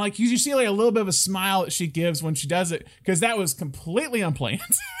 And like you see like a little bit of a smile that she gives when she does it, because that was completely unplanned.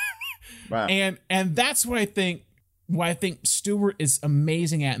 Wow. And that's what I think Stewart is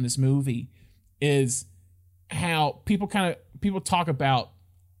amazing at in this movie is how people talk about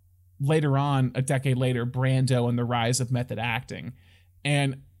later on, a decade later, Brando and the rise of method acting,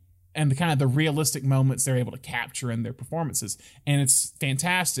 and the kind of the realistic moments they're able to capture in their performances. And it's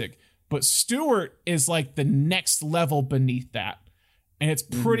fantastic. But Stewart is like the next level beneath that. And it's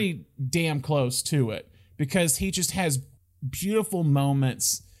pretty damn close to it, because he just has beautiful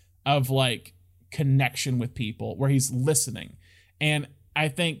moments of like connection with people where he's listening. And I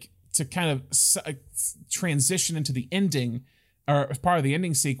think to kind of transition into the ending, or as part of the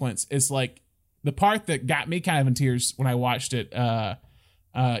ending sequence, is like the part that got me kind of in tears when I watched it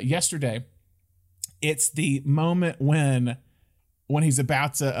yesterday. It's the moment when he's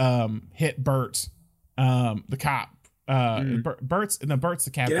about to hit Bert, the cop. Bert's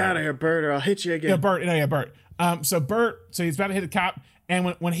the cab. Get out of here, Bert, or I'll hit you again. Yeah, Bert. So he's about to hit the cop,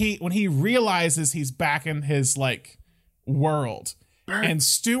 and when he realizes he's back in his like world, Bert, and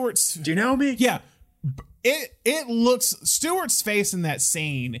Stewart's. Do you know me? Yeah. It looks, Stewart's face in that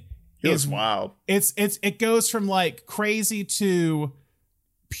scene is wild. It goes from like crazy to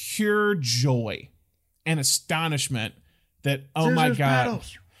pure joy and astonishment that, oh my God.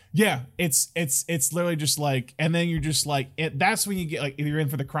 Battles. Yeah, it's literally just like, and then you're just like, that's when you get like, you're in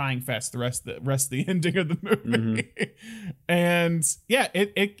for the crying fest the rest of the ending of the movie. And yeah,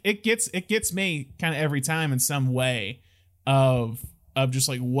 it gets me kind of every time in some way of just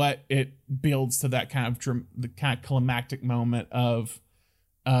like what it builds to that kind of the kind of climactic moment of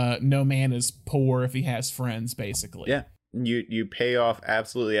no man is poor if he has friends, basically. Yeah, you pay off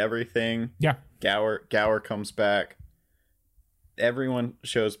absolutely everything. Yeah, Gower comes back. Everyone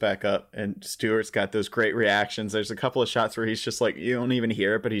shows back up, and Stewart's got those great reactions. There's a couple of shots where he's just like, you don't even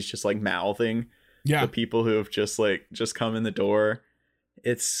hear it, but he's just like mouthing the people who have just come in the door.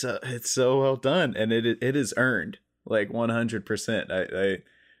 It's so well done, and it is earned like 100%. I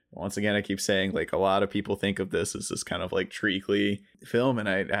once again, I keep saying, like, a lot of people think of this as this kind of like treacly film, and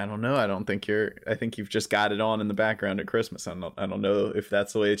I don't know. I think you've just got it on in the background at Christmas. I don't know if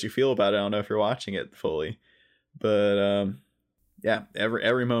that's the way that you feel about it. I don't know if you're watching it fully, but yeah,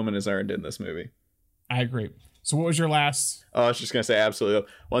 every moment is earned in this movie. I agree. So what was your last? Oh, I was just going to say,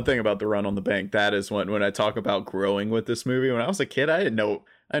 absolutely. One thing about the run on the bank, that is when I talk about growing with this movie. When I was a kid, I didn't know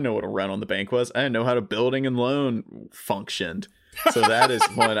what a run on the bank was. I didn't know how to building and loan functioned. So that is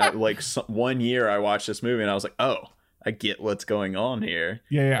when I, like, 1 year I watched this movie and I was like, oh, I get what's going on here.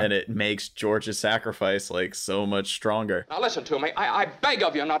 Yeah. And it makes George's sacrifice, like, so much stronger. Now listen to me. I beg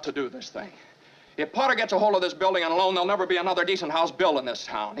of you not to do this thing. If Potter gets a hold of this building and loan, there'll never be another decent house built in this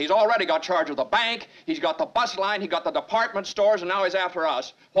town. He's already got charge of the bank, he's got the bus line, he got the department stores, and now he's after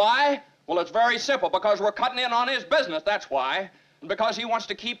us. Why? Well, it's very simple, because we're cutting in on his business, that's why. And because he wants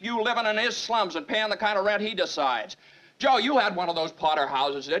to keep you living in his slums and paying the kind of rent he decides. Joe, you had one of those Potter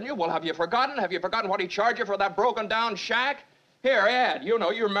houses, didn't you? Well, have you forgotten? Have you forgotten what he charged you for that broken-down shack? Here, Ed, you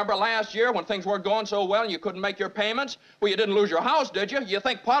remember last year when things weren't going so well and you couldn't make your payments? Well, you didn't lose your house, did you? You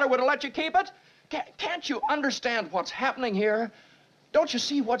think Potter would have let you keep it? Can't you understand what's happening here? Don't you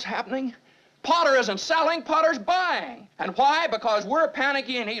see what's happening? Potter isn't selling, Potter's buying. And why? Because we're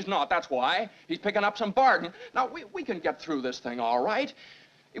panicky and he's not, that's why. He's picking up some bargain. Now, we can get through this thing all right.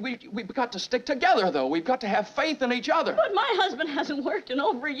 We've got to stick together, though. We've got to have faith in each other. But my husband hasn't worked in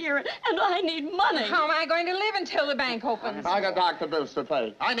over a year, and I need money. How am I going to live until the bank opens? I got doctor bills to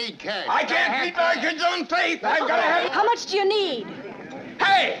pay. I need cash. I can't keep my kids on faith. I've got to have... How much do you need?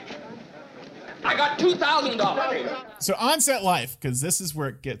 Hey! I got $2,000. So on-set life, because this is where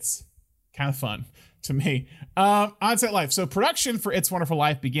it gets kind of fun to me. On-set life. So production for It's a Wonderful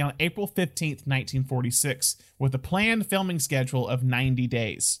Life began on April 15th, 1946, with a planned filming schedule of 90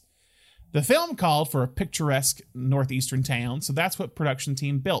 days. The film called for a picturesque northeastern town, so that's what production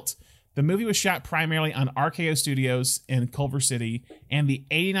team built. The movie was shot primarily on RKO Studios in Culver City and the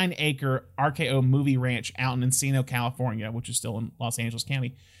 89-acre RKO Movie Ranch out in Encino, California, which is still in Los Angeles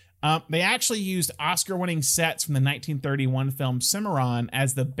County. They actually used Oscar-winning sets from the 1931 film Cimarron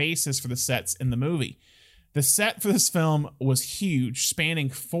as the basis for the sets in the movie. The set for this film was huge, spanning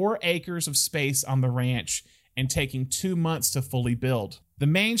 4 acres of space on the ranch and taking 2 months to fully build. The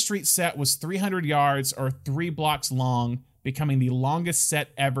Main Street set was 300 yards or 3 blocks long, becoming the longest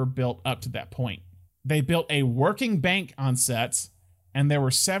set ever built up to that point. They built a working bank on set, and there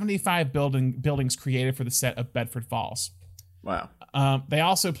were 75 buildings created for the set of Bedford Falls. Wow. They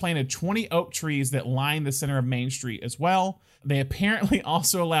also planted 20 oak trees that lined the center of Main Street as well. They apparently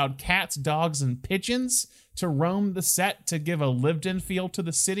also allowed cats, dogs, and pigeons to roam the set to give a lived-in feel to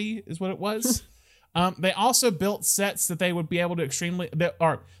the city, is what it was. They also built sets that they would be able to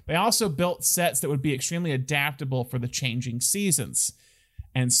they also built sets that would be extremely adaptable for the changing seasons.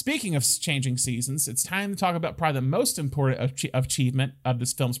 And speaking of changing seasons, it's time to talk about probably the most important achievement of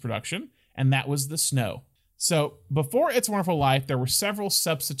this film's production, and that was the snow. So before It's a Wonderful Life, there were several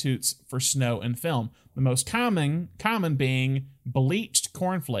substitutes for snow in film. The most common being bleached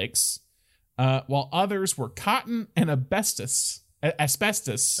cornflakes, while others were cotton and asbestos.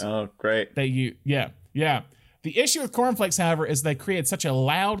 Oh, great. Yeah. The issue with cornflakes, however, is they created such a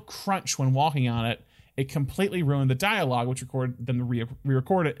loud crunch when walking on it, it completely ruined the dialogue, which required them to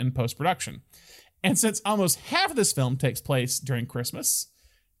re-record it in post-production. And since almost half of this film takes place during Christmas,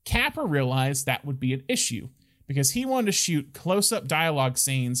 Capra realized that would be an issue because he wanted to shoot close-up dialogue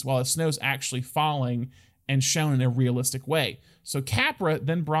scenes while the snow's actually falling and shown in a realistic way. So Capra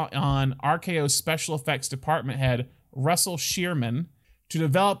then brought on RKO's special effects department head, Russell Shearman, to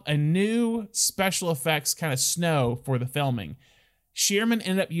develop a new special effects kind of snow for the filming. Shearman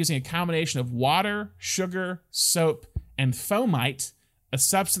ended up using a combination of water, sugar, soap, and foamite, a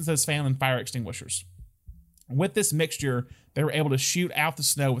substance that's found in fire extinguishers. With this mixture, they were able to shoot out the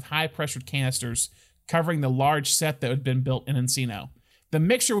snow with high-pressured canisters, covering the large set that had been built in Encino. The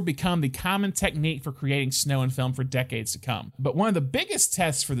mixture would become the common technique for creating snow in film for decades to come. But one of the biggest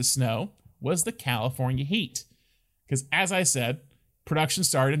tests for the snow was the California heat. Because, as I said, production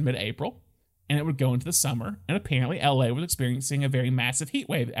started in mid-April, and it would go into the summer, and apparently LA was experiencing a very massive heat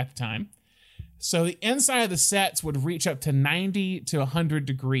wave at the time. So the inside of the sets would reach up to 90 to 100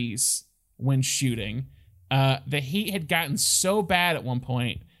 degrees when shooting. The heat had gotten so bad at one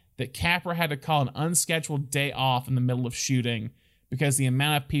point that Capra had to call an unscheduled day off in the middle of shooting because the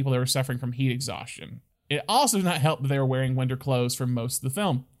amount of people that were suffering from heat exhaustion. It also did not help that they were wearing winter clothes for most of the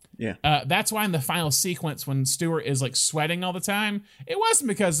film. Yeah. That's why in the final sequence when Stewart is like sweating all the time, it wasn't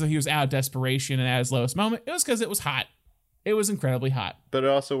because he was out of desperation and at his lowest moment. It was because it was hot. It was incredibly hot. But it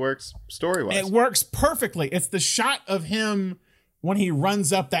also works story-wise. It works perfectly. It's the shot of him when he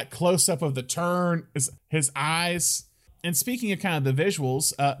runs up, that close-up of the turn, his eyes. And speaking of kind of the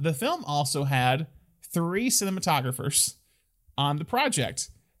visuals, the film also had 3 cinematographers on the project.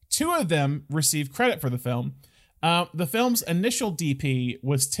 2 of them received credit for the film. The film's initial DP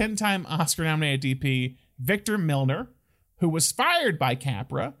was 10-time Oscar-nominated DP Victor Milner, who was fired by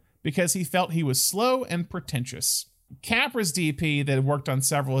Capra because he felt he was slow and pretentious. Capra's DP that had worked on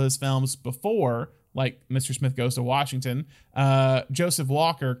several of his films before, like Mr. Smith Goes to Washington, Joseph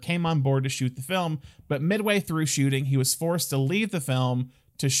Walker, came on board to shoot the film, but midway through shooting, he was forced to leave the film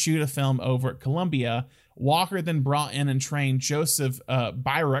to shoot a film over at Columbia. Walker then brought in and trained Joseph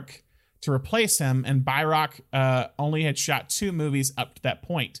Biroc to replace him, and Biroc only had shot 2 movies up to that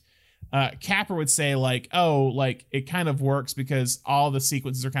point. Capra would say, it kind of works because all the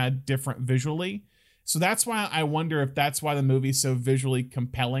sequences are kind of different visually. So that's why I wonder if that's why the movie's so visually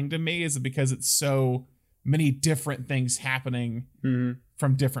compelling to me, is it because it's so many different things happening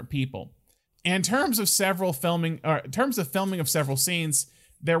from different people. In terms of filming of several scenes,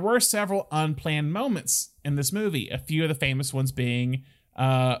 there were several unplanned moments in this movie. A few of the famous ones being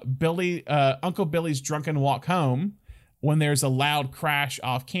Uncle Billy's drunken walk home when there's a loud crash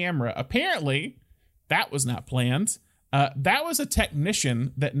off camera. Apparently, that was not planned. That was a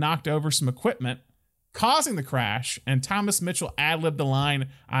technician that knocked over some equipment, causing the crash, and Thomas Mitchell ad-libbed the line,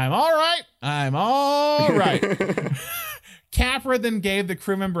 "I'm all right, I'm all right." Capra then gave the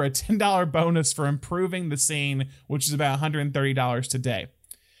crew member a $10 bonus for improving the scene, which is about $130 today.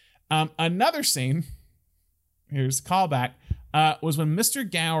 Another scene, here's a callback, was when Mr.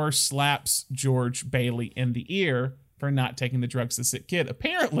 Gower slaps George Bailey in the ear for not taking the drugs to the sick kid.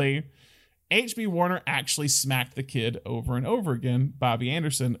 Apparently, H.B. Warner actually smacked the kid over and over again, Bobby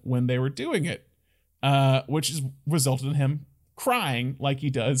Anderson, when they were doing it, which has resulted in him crying like he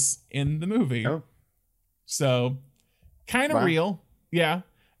does in the movie. Oh. So, kind of real. Yeah.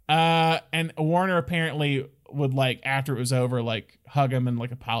 And Warner apparently would, like, after it was over, like, hug him and,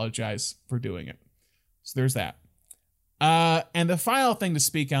 like, apologize for doing it. So there's that. And the final thing to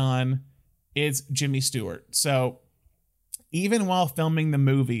speak on is Jimmy Stewart. So even while filming the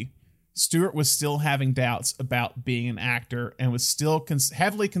movie, Stewart was still having doubts about being an actor and was still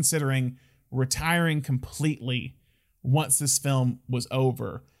heavily considering retiring completely once this film was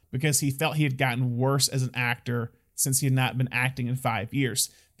over, because he felt he had gotten worse as an actor since he had not been acting in 5 years.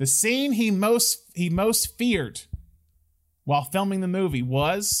 The scene he most feared while filming the movie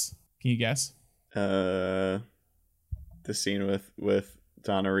was, can you guess? The scene with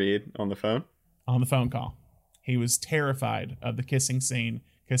Donna Reed on the phone? On the phone call. He was terrified of the kissing scene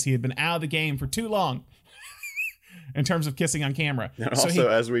because he had been out of the game for too long in terms of kissing on camera. And also,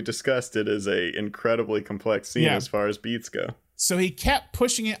 as we discussed, it is a incredibly complex scene as far as beats go. So he kept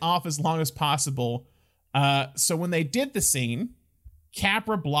pushing it off as long as possible. So when they did the scene,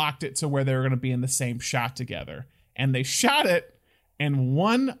 Capra blocked it to where they were going to be in the same shot together. And they shot it in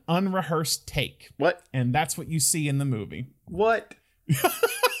one unrehearsed take. What? And that's what you see in the movie. What?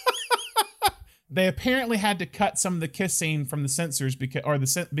 They apparently had to cut some of the kiss scene from the censors because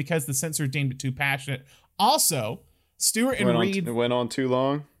the censor deemed it too passionate. Also, Stewart and Reed went on too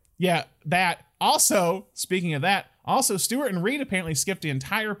long. Yeah, that. Also, speaking of that, Stewart and Reed apparently skipped the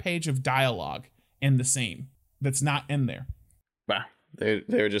entire page of dialogue in the scene that's not in there. Wow, they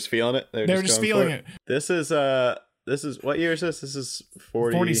were just feeling it. They were just feeling it. This is what year is this? This is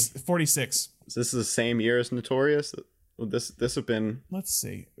 46. Is this the same year as Notorious? This have been. Let's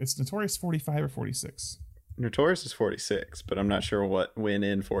see. It's Notorious 45 or 46. Notorious is 46, but I'm not sure what went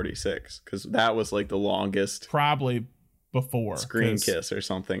in 46 because that was like the longest. Probably before screen kiss or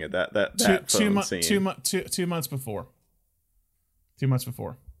something at that scene. 2 months before. 2 months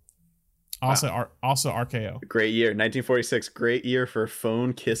before. Also, wow. Also RKO. Great year, 1946. Great year for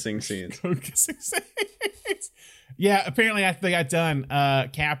phone kissing scenes. Phone kissing scenes. Yeah, apparently after they got done,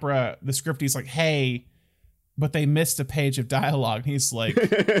 Capra, the scriptie's like, "Hey, but they missed a page of dialogue." And he's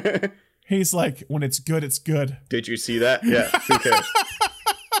like, "When it's good, it's good." Did you see that? Yeah. Who cares?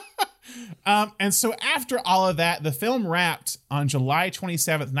 And so after all of that, the film wrapped on July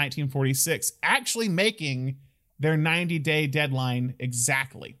 27th, 1946, actually making their 90-day deadline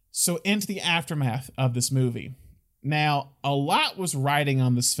exactly. So into the aftermath of this movie. Now, a lot was riding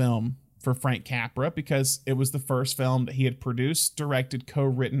on this film for Frank Capra because it was the first film that he had produced, directed,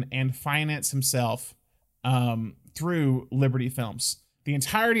 co-written, and financed himself through Liberty Films. The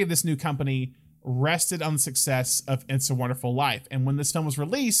entirety of this new company rested on the success of It's a Wonderful Life. And when this film was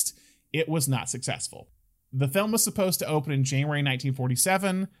released, it was not successful. The film was supposed to open in January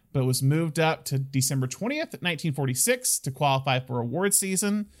 1947, but was moved up to December 20th, 1946 to qualify for award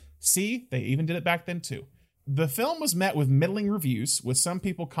season. See, they even did it back then too. The film was met with middling reviews, with some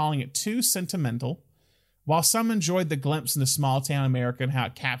people calling it too sentimental, while some enjoyed the glimpse into small-town America and how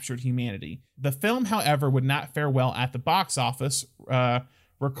it captured humanity. The film, however, would not fare well at the box office,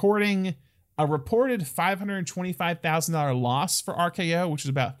 recording a reported $525,000 loss for RKO, which is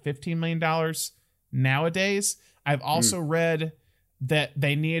about $15 million nowadays. I've also read that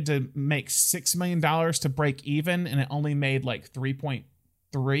they needed to make $6 million to break even, and it only made like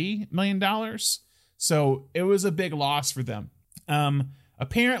 $3.3 million. So it was a big loss for them.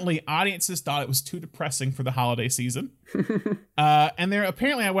 Apparently, audiences thought it was too depressing for the holiday season. And there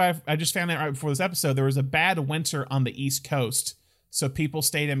apparently, I just found out right before this episode, there was a bad winter on the East Coast. So people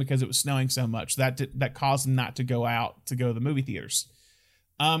stayed in because it was snowing so much. That caused them not to go out to go to the movie theaters.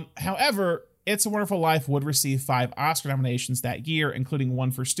 However, It's a Wonderful Life would receive 5 Oscar nominations that year, including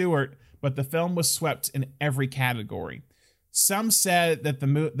 1 for Stewart, but the film was swept in every category. Some said that the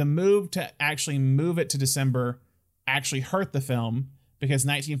move to actually move it to December actually hurt the film because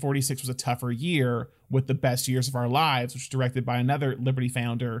 1946 was a tougher year with The Best Years of Our Lives, which was directed by another Liberty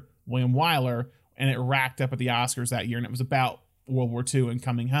founder, William Wyler, and it racked up at the Oscars that year, and it was about World War II and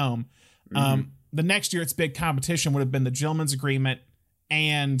coming home. The next year, its big competition would have been The Gentleman's Agreement,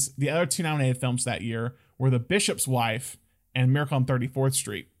 and the other two nominated films that year were The Bishop's Wife and Miracle on 34th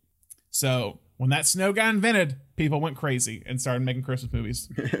Street. So when that snow got invented, people went crazy and started making Christmas movies.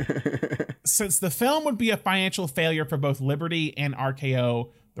 Since the film would be a financial failure for both Liberty and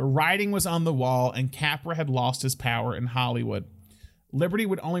RKO, the writing was on the wall and Capra had lost his power in Hollywood. Liberty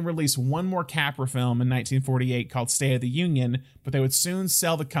would only release one more Capra film in 1948 called State of the Union, but they would soon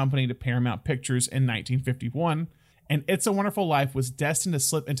sell the company to Paramount Pictures in 1951, and It's a Wonderful Life was destined to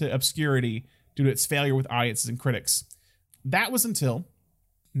slip into obscurity due to its failure with audiences and critics. That was until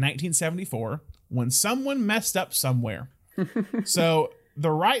 1974, when someone messed up somewhere. So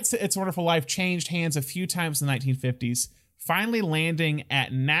the rights to It's a Wonderful Life changed hands a few times in the 1950s, finally landing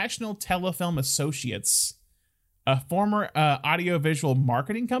at National Telefilm Associates, a former audiovisual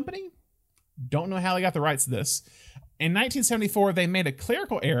marketing company. Don't know how they got the rights to this. In 1974, they made a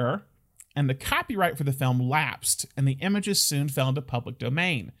clerical error, and the copyright for the film lapsed, and the images soon fell into public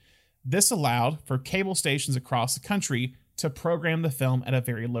domain. This allowed for cable stations across the country to program the film at a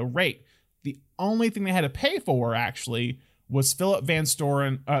very low rate. The only thing they had to pay for, actually, was Philip Van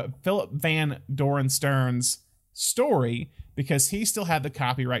Doren Stern's story, because he still had the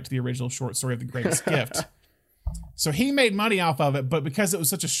copyright to the original short story of The Greatest Gift. So he made money off of it, but because it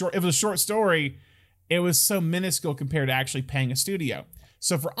was a short story, it was so minuscule compared to actually paying a studio.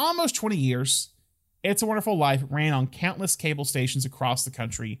 So for almost 20 years, It's a Wonderful Life ran on countless cable stations across the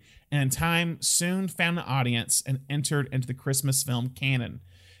country, and in time soon found an audience and entered into the Christmas film canon.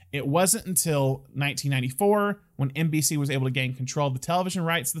 It wasn't until 1994 when NBC was able to gain control of the television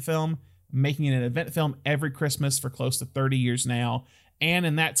rights to the film, making it an event film every Christmas for close to 30 years now. And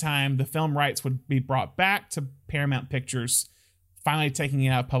in that time, the film rights would be brought back to Paramount Pictures, finally taking it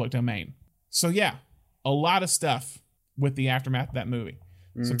out of public domain. So yeah, a lot of stuff with the aftermath of that movie.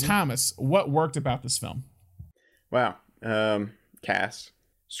 Mm-hmm. So Thomas, what worked about this film? Wow. Cast,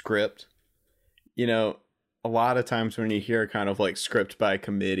 script. You know, a lot of times when you hear kind of like script by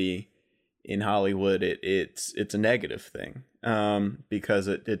committee in Hollywood, it's a negative thing, because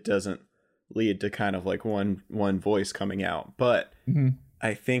it doesn't lead to kind of like one voice coming out. But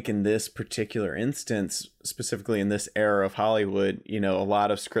I think in this particular instance, specifically in this era of Hollywood, you know, a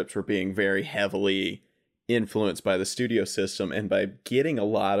lot of scripts were being very heavily influenced by the studio system, and by getting a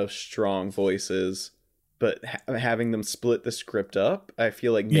lot of strong voices, but having them split the script up, I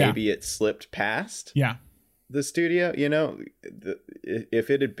feel like maybe it slipped past the studio. You know, if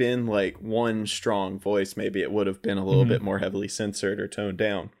it had been like one strong voice, maybe it would have been a little bit more heavily censored or toned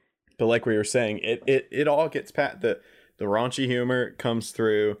down. But like we were saying, it all gets past the raunchy humor comes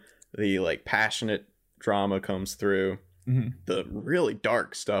through, the like passionate drama comes through, the really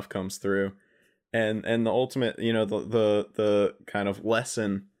dark stuff comes through, and the ultimate, you know, the kind of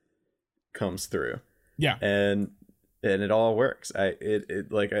lesson comes through. Yeah. And it all works.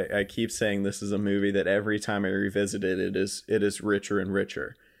 I keep saying, this is a movie that every time I revisit it, it is richer and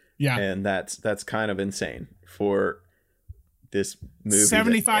richer. Yeah. And that's kind of insane for this movie.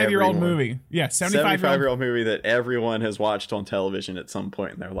 75-year-old movie. Yeah, 75-year-old movie that everyone has watched on television at some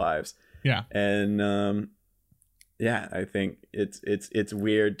point in their lives. Yeah. And yeah, I think it's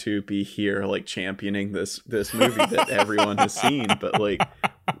weird to be here like championing this movie that everyone has seen, but like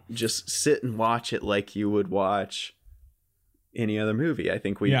just sit and watch it like you would watch any other movie. I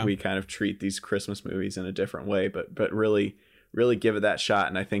think we kind of treat these Christmas movies in a different way, but really give it that shot,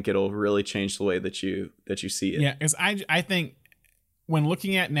 and I think it'll really change the way that you see it. Yeah, because I think when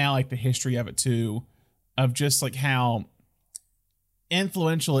looking at now like the history of it too, of just like how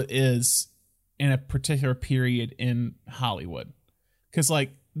influential it is in a particular period in Hollywood, because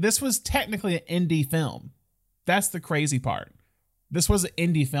like this was technically an indie film. That's the crazy part. This was an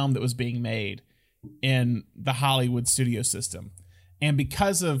indie film that was being made in the Hollywood studio system, and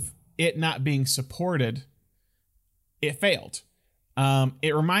because of it not being supported, it failed.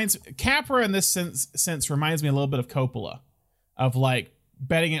 It reminds Capra in this sense reminds me a little bit of Coppola, of like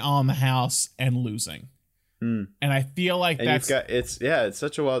betting it on the house and losing. And I feel like it's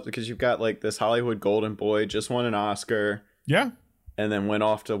such a wild, because you've got like this Hollywood golden boy, just won an Oscar, and then went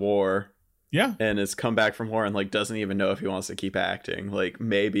off to war, and has come back from war and like doesn't even know if he wants to keep acting. Like,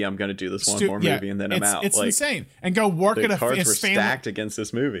 maybe I'm going to do this one more movie and then I'm out. It's like, insane. And go work at cards were stacked against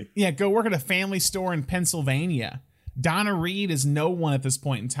this movie. Yeah, go work at a family store in Pennsylvania. Donna Reed is no one at this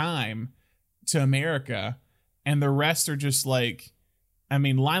point in time to America, and the rest are just like, I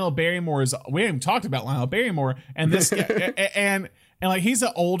mean, Lionel Barrymore is, we haven't even talked about Lionel Barrymore, and this guy, and like he's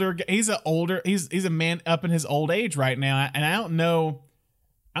a man up in his old age right now, and I don't know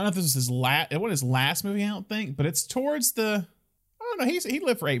if this is his last movie, I don't think, but it's towards the, I don't know, he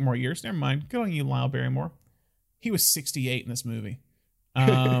lived for 8 more years. Never mind. Good on you, Lionel Barrymore. He was 68 in this movie.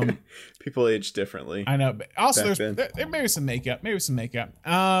 People age differently. I know, but also there may be some makeup.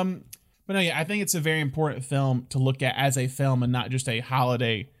 But no, yeah, I think it's a very important film to look at as a film and not just a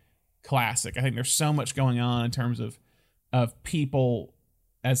holiday classic. I think there's so much going on in terms of people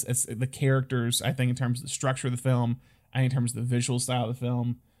as the characters. I think in terms of the structure of the film. I think in terms of the visual style of the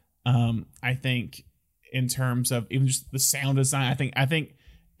film. I think in terms of even just the sound design. I think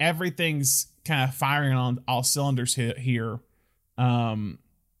everything's kind of firing on all cylinders here.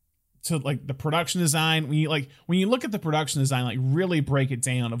 To like the production design, when you look at the production design, like really break it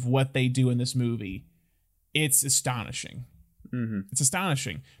down of what they do in this movie, it's astonishing. Mm-hmm. It's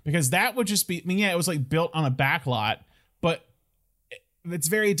astonishing because that would just be, I mean, yeah, it was like built on a backlot, but it's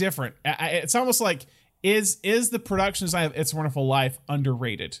very different. It's almost like, is the production design of It's a Wonderful Life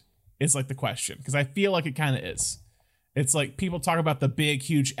underrated? Is like the question, because I feel like it kind of is. It's like people talk about the big,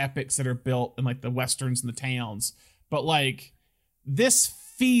 huge epics that are built in like the westerns and the towns, but like this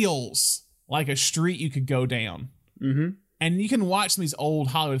feels like a street you could go down. Mm-hmm. And you can watch some of these old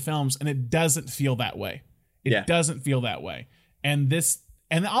Hollywood films and it doesn't feel that way. It doesn't feel that way. And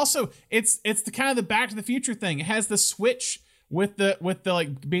also it's the kind of the Back to the Future thing. It has the switch with the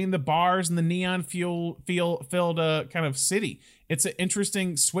like being the bars and the neon filled kind of city. It's an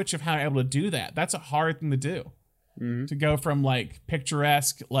interesting switch of how you're able to do that. That's a hard thing to do. Mm-hmm. To go from like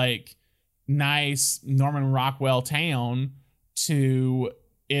picturesque, like nice Norman Rockwell town to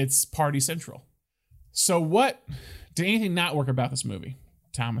it's party central. So what did anything not work about this movie,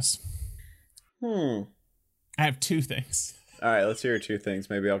 Thomas? I have 2 things. All right, let's hear 2 things.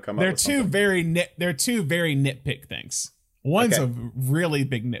 Maybe I'll come up They're with two something. They're two very nitpick things. One's a really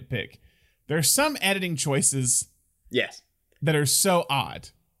big nitpick. There's some editing choices that are so odd.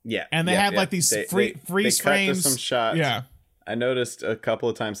 Yeah. And they have like these freeze frames. Cut to some shots. Yeah. I noticed a couple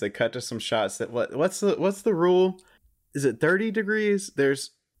of times they cut to some shots that what's the rule? Is it 30 degrees?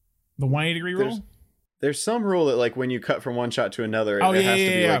 There's the 180 degree rule? There's some rule that like when you cut from one shot to another, it has to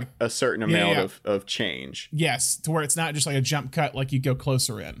be like a certain amount of change. Yes, to where it's not just like a jump cut, like you go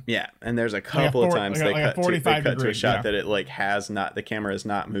closer in. Yeah, and there's a couple of times they cut to a shot that it like the camera has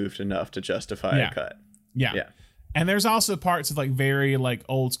not moved enough to justify a cut. Yeah. And there's also parts of like very like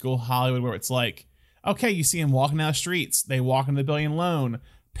old school Hollywood where it's like, okay, you see them walking down the streets, they walk into the Billion Loan,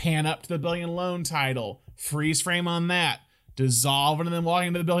 pan up to the Billion Loan title, freeze frame on that, dissolve and then walking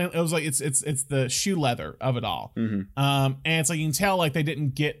into the building. It was like it's the shoe leather of it all. Mm-hmm. And it's like you can tell like they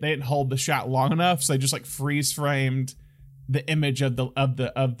didn't hold the shot long enough, so they just like freeze framed the image of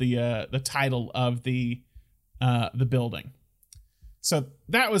the title of the building. So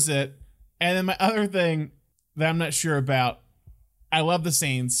that was it. And then my other thing that I'm not sure about, I love the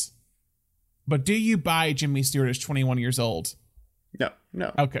scenes, but do you buy Jimmy Stewart as 21 years old? No.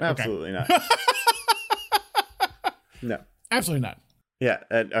 Okay. Absolutely not. No. Absolutely not. Yeah,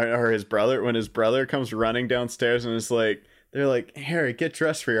 or his brother, when his brother comes running downstairs and is like, they're like, Harry, get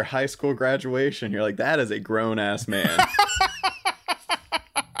dressed for your high school graduation. You're like, that is a grown ass man.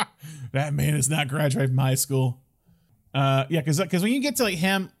 That man is not graduated from high school. Because when you get to like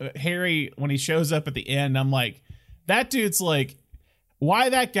Harry, when he shows up at the end, I'm like, that dude's like, why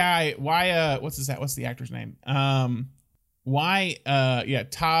that guy? Why what's the actor's name?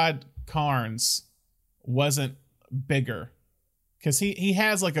 Todd Carnes wasn't bigger, because he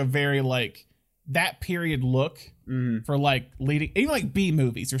has like a very like that period look for like leading even like B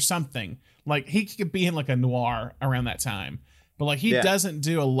movies or something. Like he could be in like a noir around that time, but like he doesn't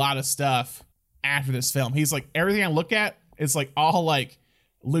do a lot of stuff after this film. He's like, everything I look at is like all like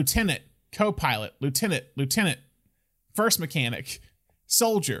lieutenant, co-pilot, lieutenant, first mechanic,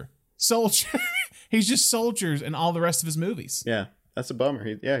 soldier. He's just soldiers in all the rest of his movies. Yeah, that's a bummer.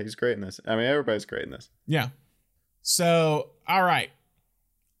 He's great in this. I mean, everybody's great in this. Yeah. So, all right.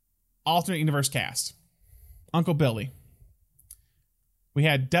 Alternate universe cast. Uncle Billy. We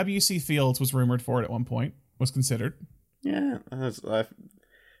had W.C. Fields was rumored for it at one point, was considered. Yeah.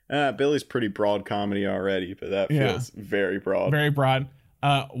 Billy's pretty broad comedy already, but that feels very broad. Very broad.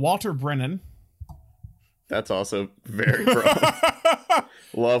 Walter Brennan. That's also very broad.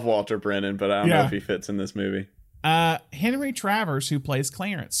 Love Walter Brennan, but I don't know if he fits in this movie. Henry Travers, who plays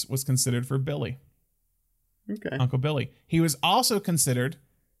Clarence, was considered for Billy. Okay. Uncle Billy. He was also considered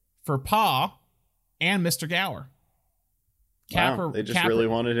for Pa and Mr. Gower. Capper, wow, they just really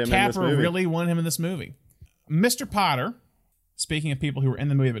wanted him in this movie. Capper really wanted him in this movie. Mr. Potter, speaking of people who were in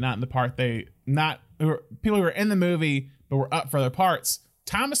the movie but not in the part, people who were in the movie but were up for their parts,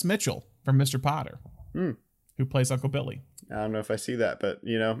 Thomas Mitchell from Mr. Potter, who plays Uncle Billy. I don't know if I see that, but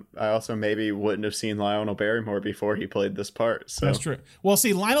I also maybe wouldn't have seen Lionel Barrymore before he played this part. So that's true. Well,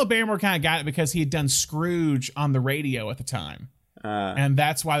 see, Lionel Barrymore kind of got it because he had done Scrooge on the radio at the time, and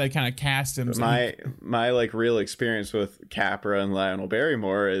that's why they kind of cast him. My like real experience with Capra and Lionel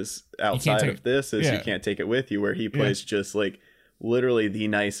Barrymore is outside of this is You Can't Take It With You, where he plays just like literally the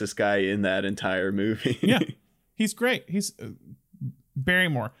nicest guy in that entire movie. Yeah, he's great. He's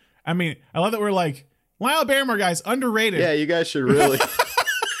Barrymore. I mean, I love that we're like, Lionel Barrymore, guys, underrated. Yeah, you guys should really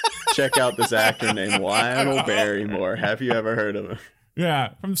check out this actor named Lionel Barrymore. Have you ever heard of him?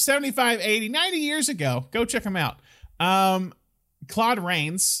 Yeah, from 75, 80, 90 years ago. Go check him out. Claude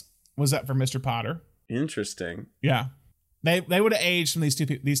Rains was up for Mr. Potter. Interesting. Yeah. They would have aged from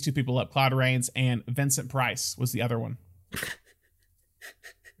these two people up. Claude Rains and Vincent Price was the other one.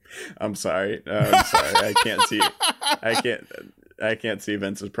 I'm sorry. I can't see. I can't see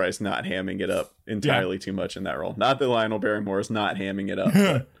Vincent Price not hamming it up entirely too much in that role. Not that Lionel Barrymore is not hamming it up.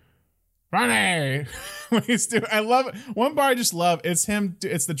 But. Ronnie! I love it. One part I just love, it's him.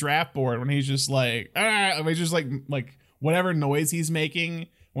 It's the draft board when he's just like, he's just like whatever noise he's making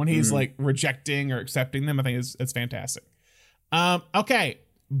when he's like rejecting or accepting them. I think it's fantastic. Okay.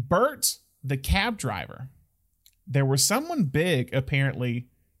 Bert, the cab driver. There was someone big apparently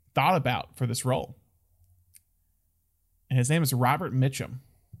thought about for this role. And his name is Robert Mitchum.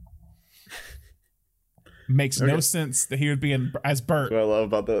 Makes no sense that he would be as Bert. That's what I love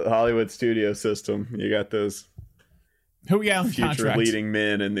about the Hollywood studio system. You got those future leading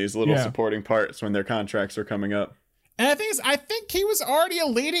men in these little supporting parts when their contracts are coming up. And I think he was already a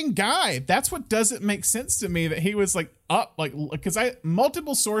leading guy. That's what doesn't make sense to me, that he was like up, like, because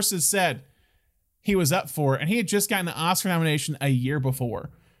multiple sources said he was up for it, and he had just gotten an Oscar nomination a year before.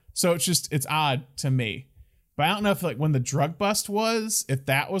 So it's odd to me. But I don't know if like when the drug bust was, if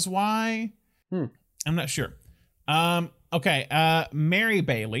that was why. I'm not sure. Okay. Mary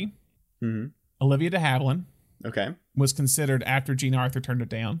Bailey, Olivia de Havilland, was considered after Jean Arthur turned it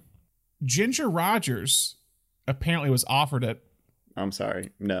down. Ginger Rogers apparently was offered it. I'm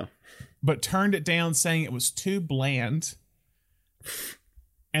sorry, no. But turned it down, saying it was too bland.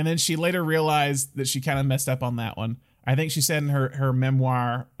 And then she later realized that she kind of messed up on that one. I think she said in her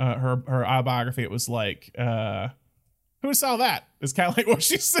memoir, her autobiography, it was like, who saw that? It's kind of like what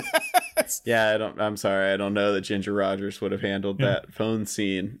she says. Yeah, I'm sorry. I don't know that Ginger Rogers would have handled that phone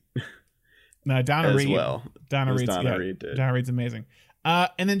scene. No, Donna Reed. Well. Donna Reed did. Donna Reed's amazing.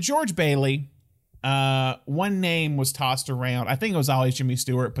 And then George Bailey, one name was tossed around. I think it was always Jimmy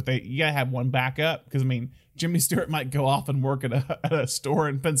Stewart, but you gotta have one backup because Jimmy Stewart might go off and work at a store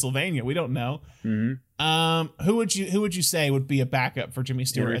in Pennsylvania. We don't know. Who would you say would be a backup for Jimmy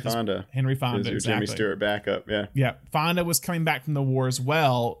Stewart? Henry Fonda. Your Jimmy Stewart backup. Yeah. Yeah. Fonda was coming back from the war as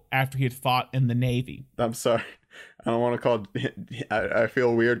well after he had fought in the Navy. I'm sorry. I don't want to call. I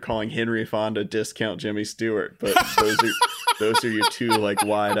feel weird calling Henry Fonda discount Jimmy Stewart, but those are your two like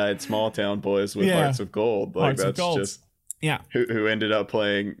wide-eyed small town boys with hearts of gold. Like hearts that's just who ended up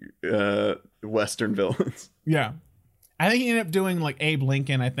playing Western villains. Yeah. I think he ended up doing like Abe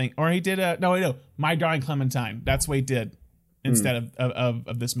Lincoln, I think. Or he did My Darling Clementine. That's what he did instead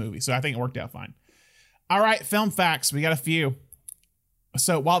of this movie. So I think it worked out fine. All right, film facts. We got a few.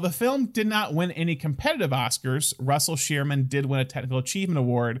 So while the film did not win any competitive Oscars, Russell Shearman did win a Technical Achievement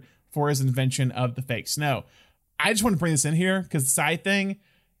Award for his invention of the fake snow. I just want to bring this in here because the side thing,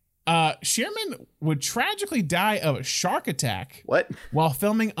 Shearman would tragically die of a shark attack. What? While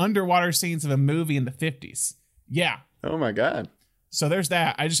filming underwater scenes of a movie in the 50s. Yeah. Oh my God. So there's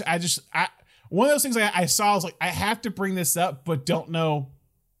that. I one of those things I saw, I was like, I have to bring this up, but don't know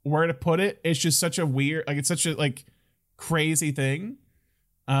where to put it. It's just such a weird, like, it's such a like crazy thing.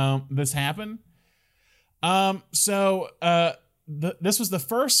 This happened. This was the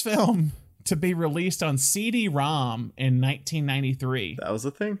first film to be released on CD-ROM in 1993. That was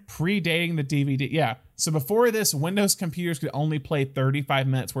the thing? Predating the DVD. Yeah. So before this, Windows computers could only play 35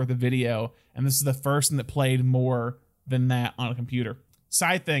 minutes worth of video, and this is the first one that played more than that on a computer.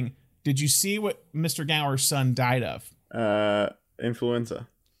 Side thing, did you see what Mr. Gower's son died of? Influenza.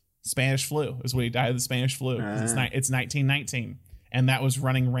 Spanish flu is what he died of, the Spanish flu. It's 1919. And that was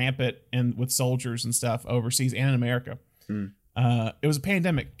running rampant with soldiers and stuff overseas and in America. It was a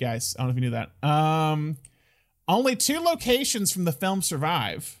pandemic, guys. I don't know if you knew that. Only 2 locations from the film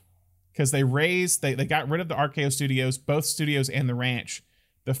survive because they got rid of the RKO studios, both studios and the ranch.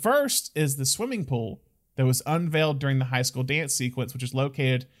 The first is the swimming pool that was unveiled during the high school dance sequence, which is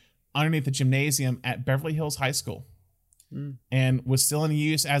located underneath the gymnasium at Beverly Hills High School and was still in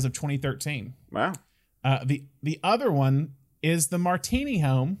use as of 2013. Wow. The other one is the Martini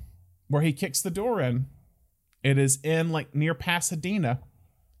home where he kicks the door in. It is in like near Pasadena.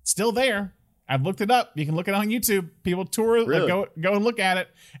 Still there. I've looked it up. You can look it on YouTube. People tour, Really? go and look at it.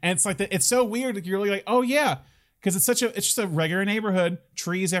 And it's like it's so weird. Like you're really like, oh yeah, because it's just a regular neighborhood,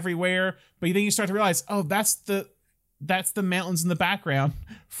 trees everywhere. But then you start to realize, oh, that's the mountains in the background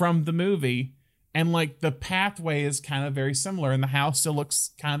from the movie, and like the pathway is kind of very similar, and the house still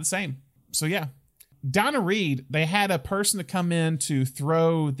looks kind of the same. So yeah, Donna Reed. They had a person to come in to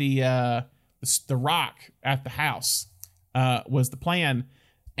throw the rock at the house. Was the plan.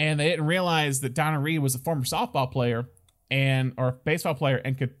 And they didn't realize that Donna Reed was a former softball player or baseball player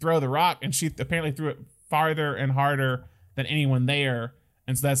and could throw the rock. And she apparently threw it farther and harder than anyone there.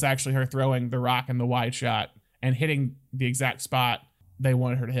 And so that's actually her throwing the rock in the wide shot and hitting the exact spot they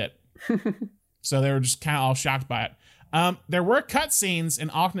wanted her to hit. So they were just kind of all shocked by it. There were cut scenes and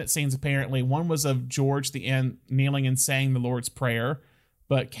alternate scenes, apparently. One was of George at the end kneeling and saying the Lord's Prayer,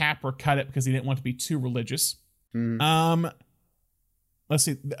 but Capra cut it because he didn't want to be too religious. Let's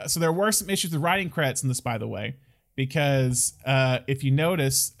see. So there were some issues with writing credits in this, by the way, because if you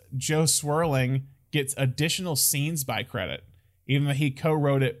notice, Joe Swirling gets additional scenes by credit, even though he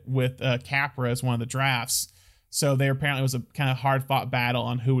co-wrote it with Capra as one of the drafts. So there apparently was a kind of hard-fought battle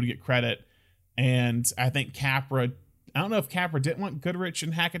on who would get credit. And I think Capra, I don't know if Capra didn't want Goodrich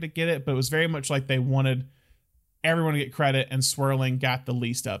and Hackett to get it, but it was very much like they wanted everyone to get credit, and Swirling got the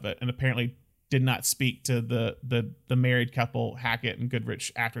least of it. And apparently did not speak to the married couple, Hackett and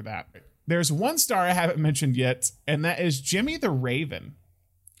Goodrich, after that. There's one star I haven't mentioned yet, and that is Jimmy the Raven.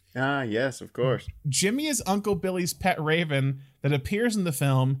 Ah, yes, of course. Jimmy is Uncle Billy's pet raven that appears in the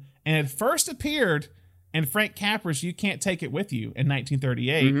film, and it first appeared in Frank Capra's You Can't Take It With You in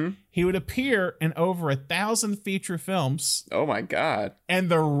 1938. He would appear in over 1,000 feature films. Oh my God. And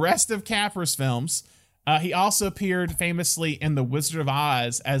the rest of Capra's films. He also appeared famously in The Wizard of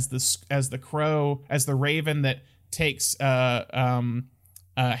Oz as the crow, as the raven that takes hay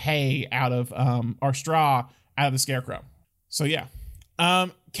out of or straw out of the scarecrow. So yeah,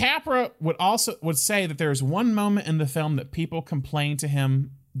 Capra would say that there's one moment in the film that people complained to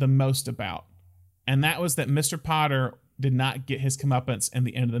him the most about, and that was that Mr. Potter did not get his comeuppance in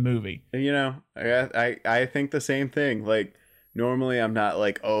the end of the movie. You know, I think the same thing. Like, normally I'm not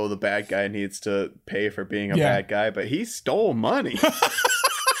like, oh, the bad guy needs to pay for being a bad guy, but he stole money.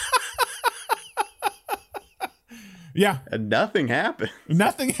 Yeah. And nothing happened.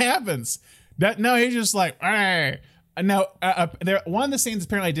 Nothing happens. No, he's just like, hey. No, one of the scenes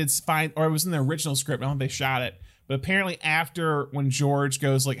apparently I did find, or it was in the original script, I don't know if they shot it, but apparently after when George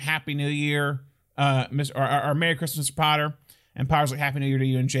goes like, Happy New Year, or Merry Christmas, Mr. Potter, and Potter's like, Happy New Year to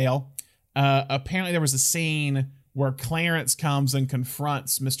you in jail. Apparently there was a scene where Clarence comes and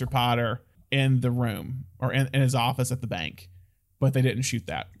confronts Mr. Potter in the room or in his office at the bank, but they didn't shoot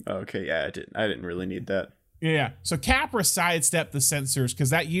that. Okay, yeah, I didn't really need that. Yeah, so Capra sidestepped the censors because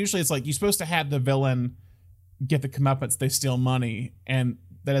that usually it's like you're supposed to have the villain get the comeuppance, they steal money, and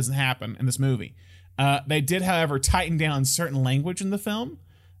that doesn't happen in this movie. They did, however, tighten down certain language in the film.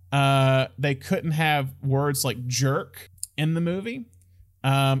 They couldn't have words like jerk in the movie,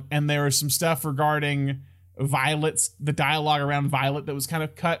 and there was some stuff regarding Violet's, the dialogue around Violet that was kind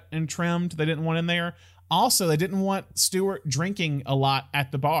of cut and trimmed. They didn't want in there. Also, they didn't want Stewart drinking a lot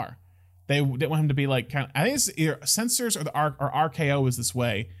at the bar. They didn't want him to be like kind of, I think it's either censors or RKO was this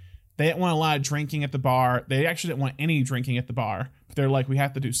way. They didn't want a lot of drinking at the bar. They actually didn't want any drinking at the bar, but they're like, we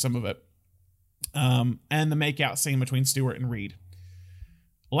have to do some of it. And the makeout scene between Stewart and Reed.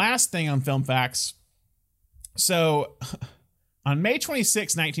 Last thing on film facts. So on May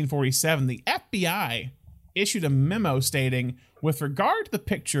 26, 1947, the FBI issued a memo stating, with regard to the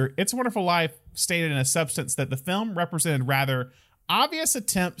picture, It's a Wonderful Life stated in a substance that the film represented rather obvious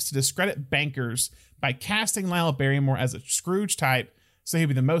attempts to discredit bankers by casting Lionel Barrymore as a Scrooge type, so he'd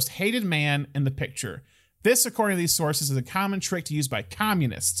be the most hated man in the picture. This, according to these sources, is a common trick to use by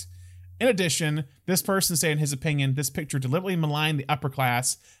communists. In addition, this person stated in his opinion, this picture deliberately maligned the upper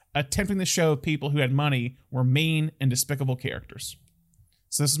class, attempting to show people who had money were mean and despicable characters.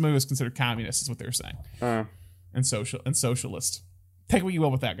 So this movie was considered communist, is what they were saying. And socialist. Take what you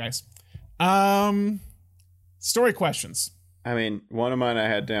will with that, guys. Story questions. I mean, one of mine I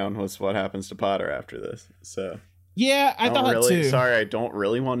had down was what happens to Potter after this. So yeah, I thought really, too. Sorry, I don't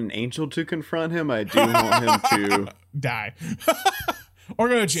really want an angel to confront him. I do want him to die or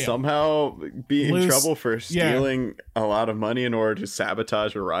go to jail. Somehow be in trouble for stealing a lot of money in order to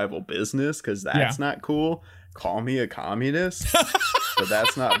sabotage a rival business, because that's not cool. Call me a communist. but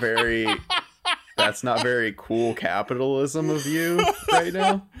that's not very cool capitalism of you right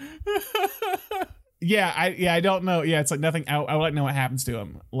now. Yeah, I don't know. Yeah, it's like nothing. I would like to know what happens to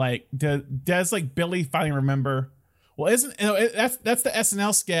him. Like, does like Billy finally remember? Well, that's the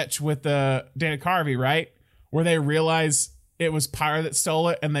SNL sketch with Dana Carvey, right? Where they realize it was Pyre that stole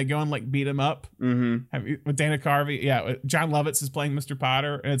it, and they go and like beat him up. Mm-hmm. With Dana Carvey, yeah. John Lovitz is playing Mr.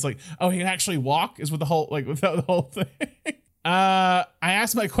 Potter, and it's like, oh, he can actually walk. Is with the whole the whole thing. I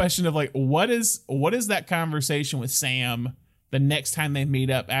asked my question of like, what is that conversation with Sam the next time they meet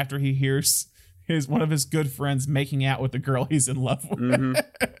up after he hears one of his good friends making out with the girl he's in love with. Mm-hmm.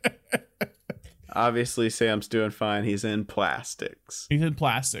 Obviously, Sam's doing fine. He's in plastics. I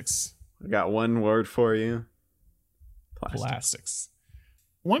got one word for you. Plastics.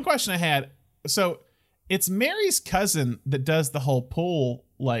 One question I had. So it's Mary's cousin that does the whole pool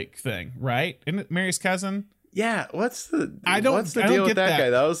like thing, right? Isn't it Mary's cousin? Yeah. What's the deal deal with that guy?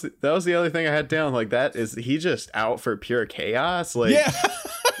 That was the other thing I had down. Like, that is he just out for pure chaos? Like, yeah.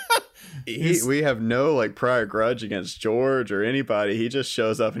 We have no like prior grudge against George or anybody. He just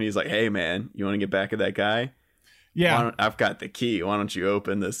shows up and he's like, "Hey man, you want to get back at that guy? Yeah, I've got the key. Why don't you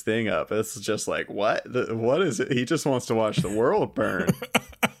open this thing up?" It's just like, what is it? He just wants to watch the world burn.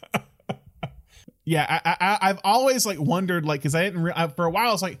 Yeah, I've always like wondered, like, because I didn't for a while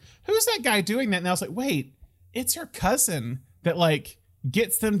I was like, who's that guy doing that? And I was like, wait, it's her cousin that like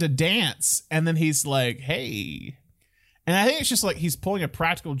gets them to dance, and then he's like, hey. And I think it's just like he's pulling a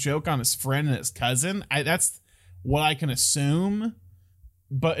practical joke on his friend and his cousin. That's what I can assume,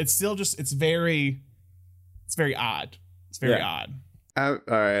 but it's still just it's very odd. It's very odd. All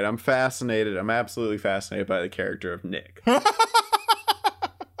right, I'm fascinated. I'm absolutely fascinated by the character of Nick.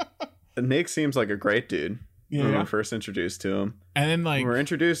 Nick seems like a great dude when we're first introduced to him, and then like when we're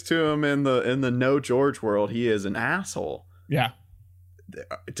introduced to him in the no George world, he is an asshole. Yeah.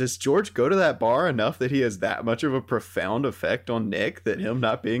 Does George go to that bar enough that he has that much of a profound effect on Nick that him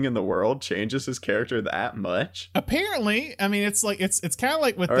not being in the world changes his character that much? Apparently. I mean, it's like it's kind of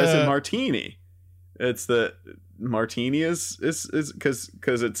like with is it Martini? It's the Martini is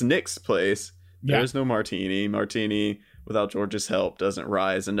because it's Nick's place. Yeah. There's no Martini. Martini without George's help doesn't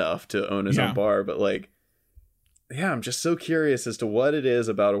rise enough to own his own bar. But like, yeah, I'm just so curious as to what it is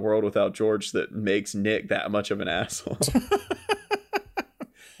about a world without George that makes Nick that much of an asshole.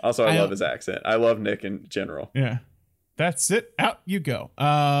 Also, I love his accent. I love Nick in general. Yeah. That's it. Out you go.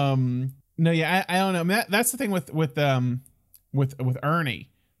 No, yeah, I don't know. I mean, that's the thing with Ernie,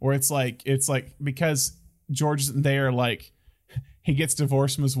 where it's like because George isn't there, like he gets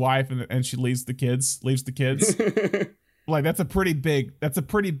divorced from his wife and she leaves the kids. Like that's a pretty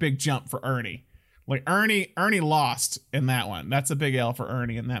big jump for Ernie. Like Ernie lost in that one. That's a big L for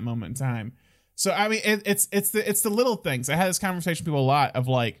Ernie in that moment in time. So I mean, it's the little things. I had this conversation with people a lot of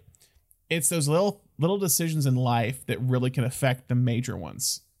like, it's those little decisions in life that really can affect the major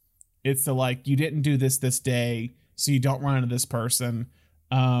ones. It's the like, you didn't do this day, so you don't run into this person,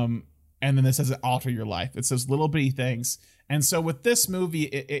 and then this doesn't alter your life. It's those little bitty things. And so with this movie,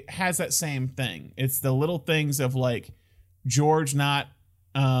 it has that same thing. It's the little things of like George not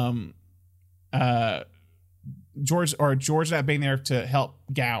George not being there to help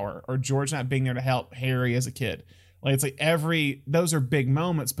Gower, or George not being there to help Harry as a kid. Like it's like those are big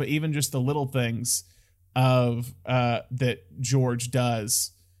moments, but even just the little things of that George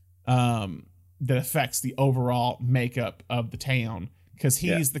does that affects the overall makeup of the town, because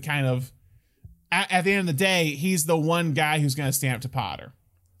he's the kind of at the end of the day, he's the one guy who's going to stand up to Potter,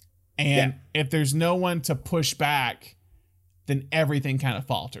 and if there's no one to push back, then everything kind of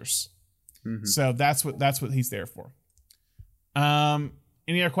falters. Mm-hmm. So that's what he's there for.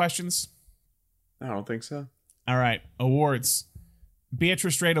 Any other questions? I don't think so. All right. Awards.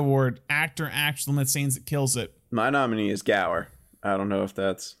 Beatrice Straight Award, actor, actress, limited scenes that kills it. My nominee is Gower. I don't know if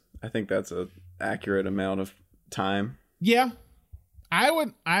I think that's a accurate amount of time. Yeah. I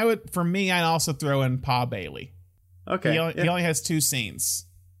would for me, I'd also throw in Pa Bailey. Okay. He only has 2 scenes.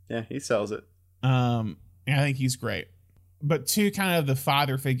 Yeah, he sells it. And I think he's great. But 2 kind of the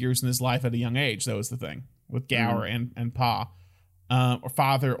father figures in his life at a young age, that was the thing with Gower and Pa, or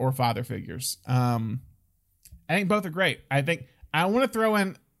father figures. I think both are great. I think I want to throw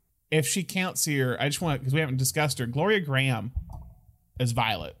in, if she counts here, I just want to, because we haven't discussed her, Gloria Graham as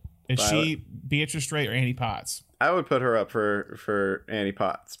Violet. Is she Beatrice Straight or Annie Potts? I would put her up for Annie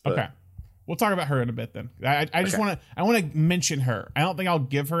Potts. But... Okay. We'll talk about her in a bit then. I just want to mention her. I don't think I'll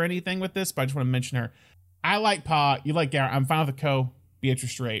give her anything with this, but I just want to mention her. I like Pa. You like Gower. I'm fine with the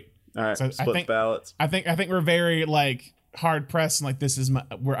Beatrice Straight. All right. So split ballots. I think we're very like hard pressed and like this is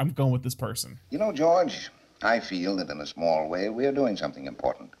where I'm going with this person. You know, George, I feel that in a small way, we are doing something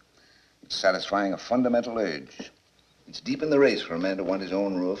important. It's satisfying a fundamental urge. It's deep in the race for a man to want his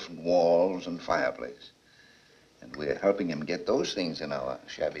own roof and walls and fireplace. And we're helping him get those things in our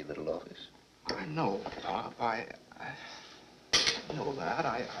shabby little office. I know, Pop. I know that.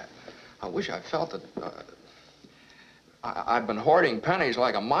 I wish I felt that I've been hoarding pennies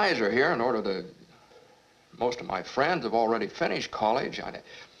like a miser here in order to... Most of my friends have already finished college.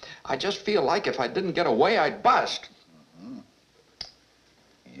 I just feel like if I didn't get away, I'd bust. Mm-hmm.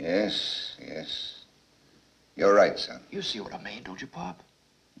 Yes, yes. You're right, son. You see what I mean, don't you, Pop?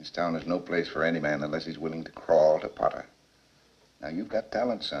 This town is no place for any man unless he's willing to crawl to Potter. Now, you've got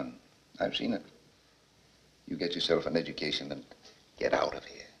talent, son. I've seen it. You get yourself an education and get out of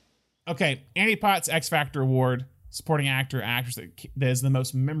here. Okay, Annie Potts X Factor Award, supporting actor, actress that is the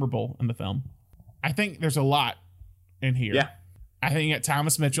most memorable in the film. I think there's a lot in here. Yeah. I think you get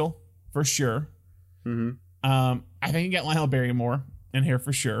Thomas Mitchell for sure. Mm-hmm. I think you get Lionel Barrymore in here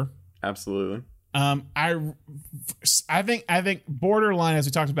for sure. Absolutely. I think borderline, as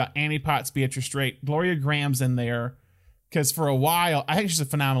we talked about, Annie Potts, Beatrice Straight, Gloria Graham's in there because for a while I think she's a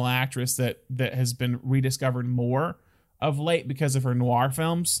phenomenal actress that has been rediscovered more of late because of her noir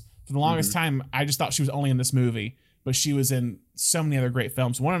films. For the longest time, I just thought she was only in this movie, but she was in so many other great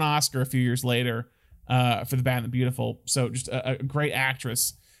films. Won an Oscar a few years later for The Bad and the Beautiful. So just a great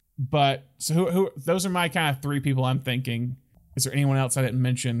actress. But so who those are my kind of three people I'm thinking. Is there anyone else I didn't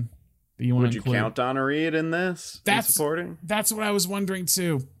mention that you want to include? Would you count Donna Reed in this? That's supporting. That's what I was wondering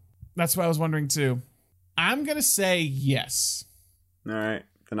too. I'm gonna say yes. All right,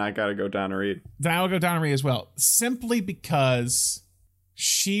 then I gotta go Donna Reed. Then I will go Donna Reed as well, simply because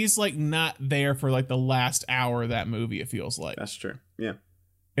she's like not there for like the last hour of that movie. It feels like that's true. Yeah,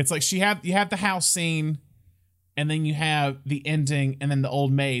 it's like you have the house scene, and then you have the ending, and then the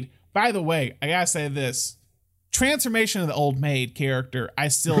old maid. By the way, I gotta say this. Transformation of the old maid character, I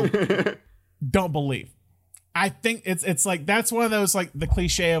still don't believe. I think it's like that's one of those like the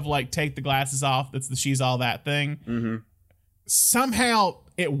cliche of like take the glasses off. That's the she's all that thing. Mm-hmm. Somehow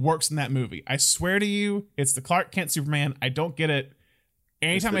it works in that movie. I swear to you, it's the Clark Kent Superman. I don't get it.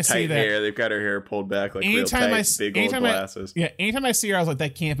 Anytime I see that, hair, they've got her hair pulled back like real tight, big old glasses. Anytime I see her, I was like,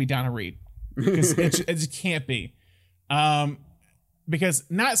 that can't be Donna Reed. Because it just can't be. Because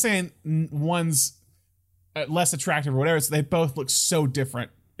not saying one's less attractive or whatever, they both look so different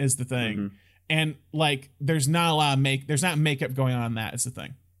is the thing. Mm-hmm. And like there's not a lot of there's not makeup going on in that is the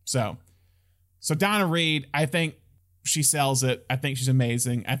thing. So Donna Reed, I think she sells it. I think she's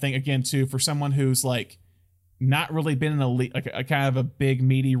amazing. I think again too, for someone who's like not really been in a kind of a big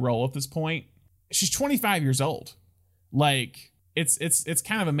meaty role at this point, she's 25 years old. Like it's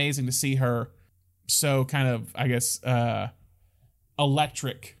kind of amazing to see her so kind of, I guess,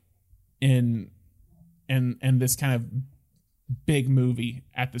 electric in this kind of big movie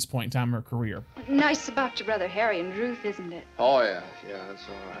at this point in time in her career. Nice about your brother Harry and Ruth, isn't it? Oh, yeah, that's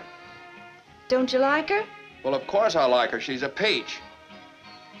all right. Don't you like her? Well, of course I like her. She's a peach.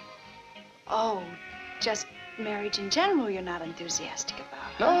 Oh, just marriage in general you're not enthusiastic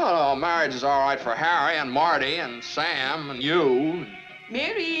about. No, marriage is all right for Harry and Marty and Sam and you.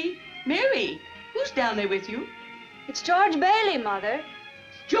 Mary, who's down there with you? It's George Bailey, Mother.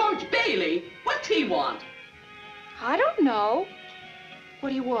 George Bailey? What's he want? I don't know. What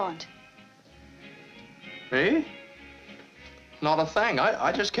do you want? Me? Not a thing.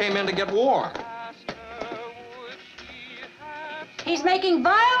 I just came in to get warm. He's making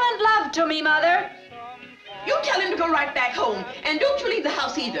violent love to me, Mother. You tell him to go right back home, and don't you leave the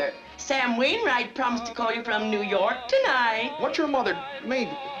house either. Sam Wainwright promised to call you from New York tonight. What's your mother made?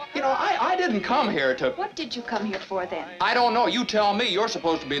 You know, I didn't come here to... What did you come here for, then? I don't know. You tell me. You're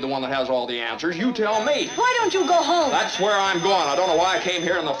supposed to be the one that has all the answers. You tell me. Why don't you go home? That's where I'm going. I don't know why I came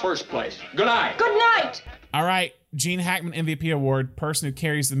here in the first place. Good night. Good night. All right. Gene Hackman MVP Award, person who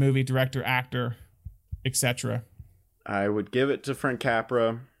carries the movie, director, actor, etc. I would give it to Frank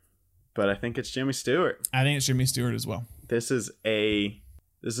Capra, but I think it's Jimmy Stewart. I think it's Jimmy Stewart as well. This is an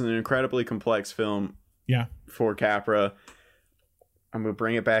incredibly complex film. Yeah. For Capra. I'm going to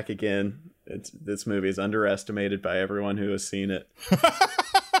bring it back again. This movie is underestimated by everyone who has seen it.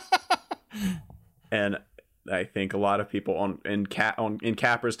 And I think a lot of people in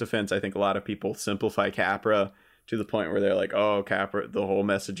Capra's defense, I think a lot of people simplify Capra to the point where they're like, oh, Capra, the whole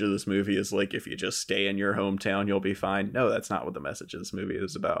message of this movie is like, if you just stay in your hometown, you'll be fine. No, that's not what the message of this movie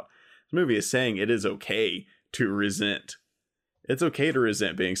is about. This movie is saying it is okay to resent. It's okay to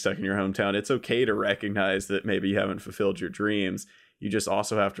resent being stuck in your hometown. It's okay to recognize that maybe you haven't fulfilled your dreams. You just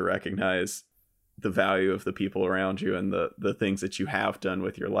also have to recognize the value of the people around you and the things that you have done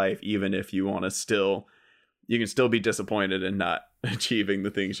with your life, even if you want to still you can still be disappointed in not achieving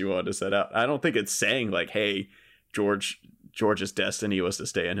the things you wanted to set out. I don't think it's saying like, hey, George's destiny was to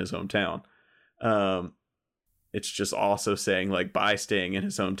stay in his hometown. It's just also saying like, by staying in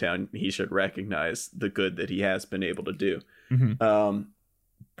his hometown, he should recognize the good that he has been able to do.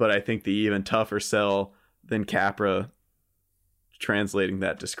 But I think the even tougher sell than Capra translating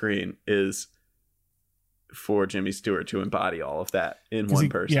that to screen is for Jimmy Stewart to embody all of that in one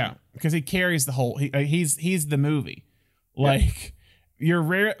person. Yeah, because he carries the whole. He's the movie. Like you're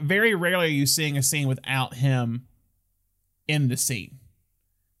very rarely are you seeing a scene without him in the scene.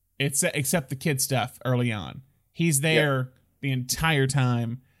 Except the kid stuff early on. He's there the entire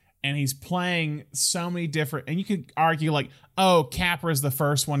time, and he's playing so many different. And you could argue like, oh, Capra's the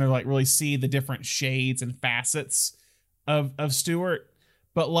first one to like really see the different shades and facets of Stewart.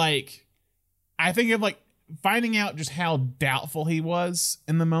 But like, I think of like finding out just how doubtful he was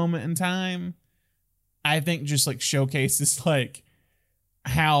in the moment in time. I think just like showcases like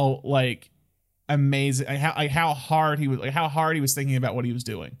how like amazing, how hard he was thinking about what he was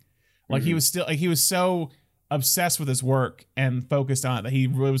doing. Like he was still like he was so obsessed with his work and focused on it that he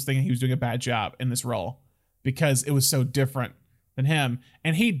really was thinking he was doing a bad job in this role because it was so different than him,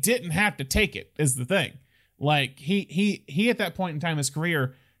 and he didn't have to take it is the thing. Like he at that point in time in his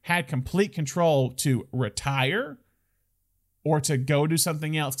career had complete control to retire or to go do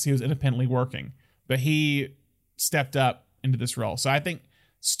something else because he was independently working, but he stepped up into this role. So I think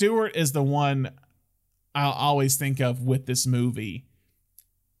Stewart is the one I'll always think of with this movie.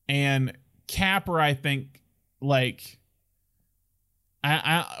 And Capra, I think, like,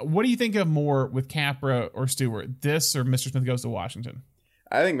 what do you think of more with Capra or Stewart? This or Mr. Smith Goes to Washington?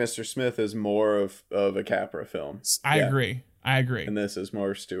 I think Mr. Smith is more of a Capra film. I agree. And this is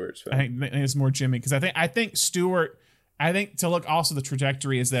more Stewart's film. I think it's more Jimmy because I think Stewart. I think to look also the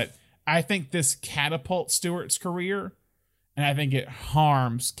trajectory is that I think this catapults Stewart's career, and I think it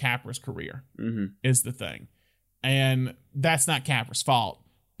harms Capra's career. Is the thing, and that's not Capra's fault.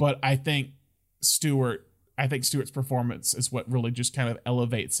 But I think Stewart's performance is what really just kind of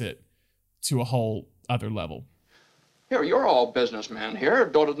elevates it to a whole other level. Here, you're all businessmen here.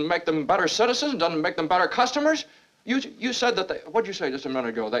 Doesn't it make them better citizens? Doesn't it make them better customers? You said that what'd you say just a minute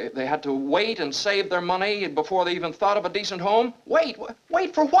ago? They had to wait and save their money before they even thought of a decent home? Wait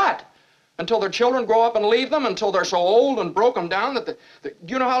for what? Until their children grow up and leave them? Until they're so old and broken down that do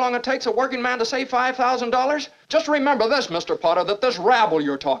you know how long it takes a working man to save $5,000? Just remember this, Mr. Potter, that this rabble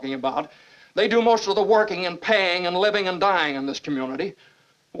you're talking about, they do most of the working and paying and living and dying in this community.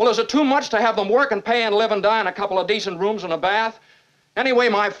 Well, is it too much to have them work and pay and live and die in a couple of decent rooms and a bath? Anyway,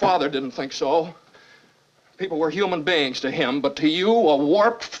 my father didn't think so. People were human beings to him, but to you, a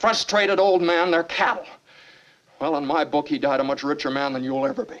warped, frustrated old man, they're cattle. Well, in my book, he died a much richer man than you'll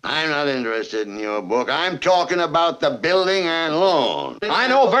ever be. I'm not interested in your book. I'm talking about the building and loan. I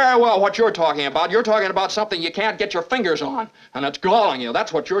know very well what you're talking about. You're talking about something you can't get your fingers on, and it's galling you.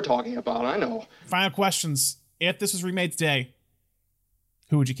 That's what you're talking about, I know. Final questions. If this was remade today,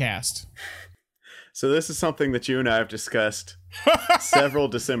 who would you cast? So this is something that you and I have discussed several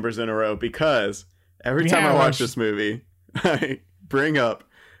Decembers in a row, because every time I watch this movie, I bring up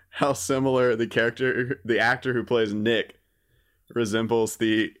how similar the actor who plays Nick resembles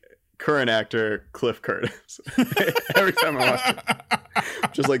the current actor Cliff Curtis. Every time I watch it,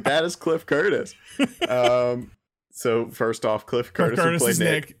 just like, that is Cliff Curtis. So first off, Cliff Curtis who played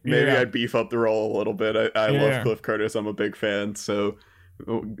Nick. Maybe I'd beef up the role a little bit. I love Cliff Curtis. I'm a big fan, so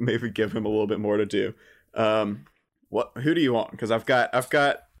maybe give him a little bit more to do. Who do you want? Because I've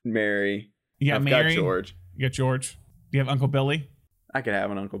got Mary. You got Mary. Got George. You got George. Do you have Uncle Billy? I could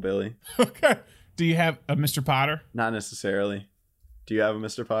have an Uncle Billy. Okay. Do you have a Mr. Potter? Not necessarily. Do you have a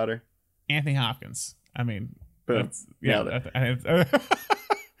Mr. Potter? Anthony Hopkins. I mean, boom.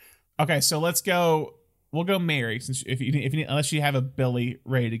 Okay, so let's go. We'll go Mary, since if you need, unless you have a Billy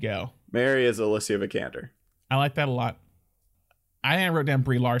ready to go. Mary is Alicia Vikander. I like that a lot. I think I wrote down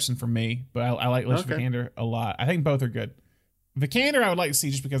Brie Larson for me, but I like Alicia Vikander a lot. I think both are good. Vikander I would like to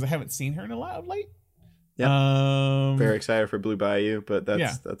see just because I haven't seen her in a lot of late. Yeah. Very excited for Blue Bayou, but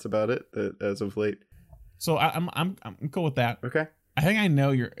that's about it as of late. So I'm cool with that. Okay. I think I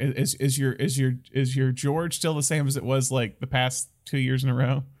know is your George still the same as it was like the past 2 years in a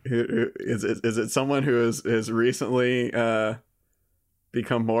row? Is it someone who has recently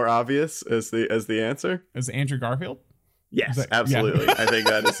become more obvious as the answer? Is it Andrew Garfield? Yes, absolutely. Yeah. I think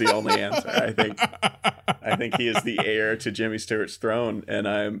that is the only answer. I think he is the heir to Jimmy Stewart's throne,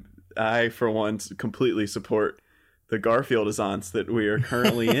 and I for one completely support the Garfield-isance that we are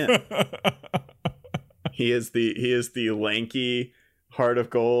currently in. He is the lanky, Heart of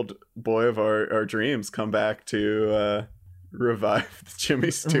Gold, boy of our dreams, come back to revive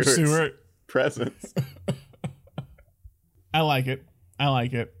Jimmy Stewart's presence. I like it. I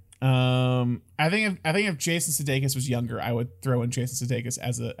think if Jason Sudeikis was younger, I would throw in Jason Sudeikis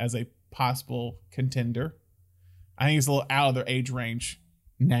as a possible contender. I think he's a little out of their age range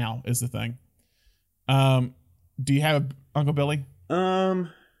now is the thing. Do you have Uncle Billy? Not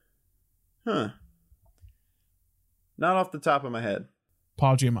off the top of my head.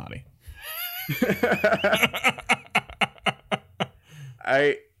 Paul Giamatti.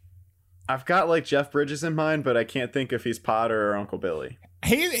 I've got like Jeff Bridges in mind, but I can't think if he's Potter or Uncle Billy.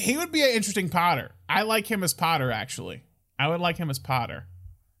 He would be an interesting Potter. I like him as Potter, actually. I would like him as Potter.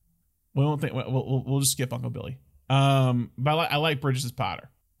 We'll just skip Uncle Billy. But I like Bridges as Potter.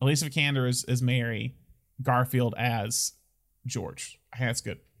 Alicia Vikander as Mary. Garfield as George. I think that's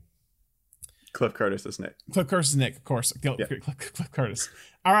good. Cliff Curtis as Nick. Cliff Curtis is Nick, of course. Cliff Curtis.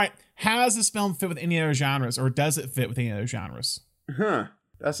 All right. How does this film fit with any other genres, or does it fit with any other genres?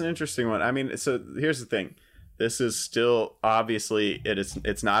 That's an interesting one. I mean, so here's the thing. This is still, obviously,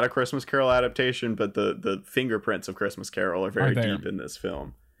 it's not a Christmas Carol adaptation, but the fingerprints of Christmas Carol are very deep in this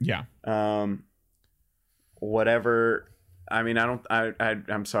film. Yeah. Whatever. I mean,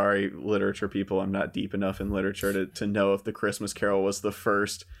 I'm sorry, literature people. I'm not deep enough in literature to know if the Christmas Carol was the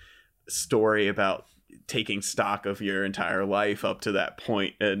first story about taking stock of your entire life up to that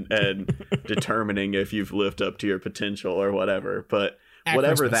point and determining if you've lived up to your potential or whatever. But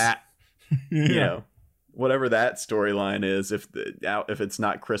whatever that, whatever that storyline is, if it's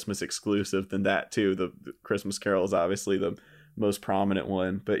not Christmas exclusive, then that too. The Christmas Carol is obviously the most prominent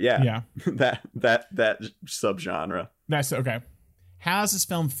one. But that subgenre. That's okay. How does this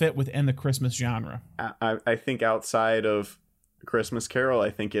film fit within the Christmas genre? I think outside of Christmas Carol, I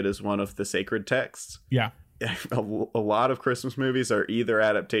think it is one of the sacred texts. Yeah. A lot of Christmas movies are either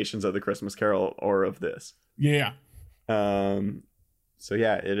adaptations of the Christmas Carol or of this. Yeah. So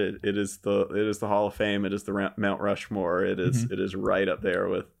yeah, it is the Hall of Fame. It is the Mount Rushmore. It is right up there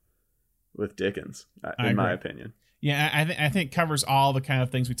with Dickens, in my opinion. Yeah, I think it covers all the kind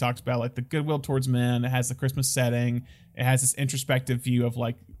of things we talked about, like the goodwill towards men. It has the Christmas setting. It has this introspective view of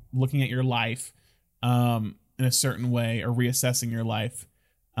like looking at your life in a certain way, or reassessing your life.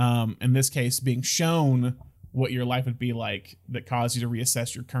 In this case, being shown what your life would be like that caused you to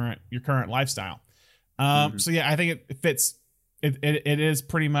reassess your current lifestyle. So yeah, I think it fits. It is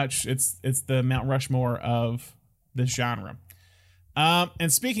pretty much it's the Mount Rushmore of this genre.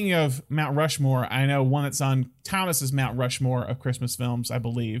 And speaking of Mount Rushmore, I know one that's on Thomas's Mount Rushmore of Christmas films, I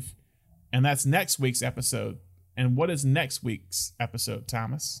believe, and that's next week's episode. And what is next week's episode,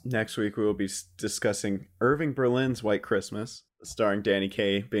 Thomas? Next week we will be discussing Irving Berlin's White Christmas, starring Danny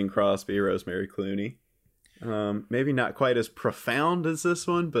Kaye, Bing Crosby, Rosemary Clooney. Maybe not quite as profound as this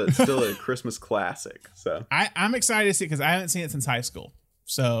one, but still a Christmas classic. So I'm excited to see it because I haven't seen it since high school,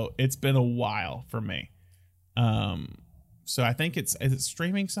 so it's been a while for me. So I think is it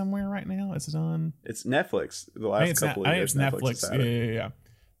streaming somewhere right now? Is it on? It's Netflix. The last couple of years, Netflix.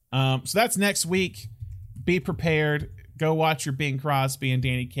 Yeah. So that's next week. Be prepared. Go watch your Bing Crosby and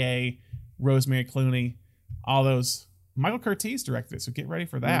Danny Kaye, Rosemary Clooney, all those. Michael Curtiz directed it, so get ready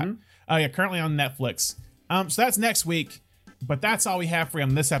for that. Currently on Netflix. So that's next week, but that's all we have for you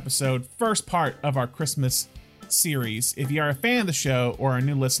on this episode. First part of our Christmas series. If you are a fan of the show or a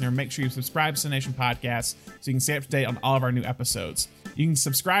new listener, make sure you subscribe to Cination Podcast so you can stay up to date on all of our new episodes. You can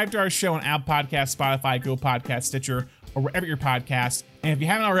subscribe to our show on Apple Podcasts, Spotify, Google Podcasts, Stitcher, or wherever your podcast. And if you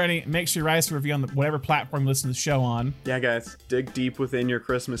haven't already, make sure you write us a review on whatever platform you listen to the show on. Yeah, guys, dig deep within your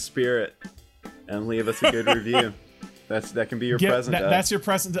Christmas spirit and leave us a good review. That can be your present. That's your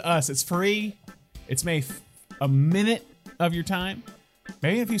present to us. It's free. It's maybe a minute of your time,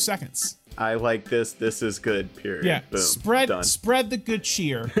 maybe a few seconds. I like this. This is good. Period. Yeah. Boom. Spread the good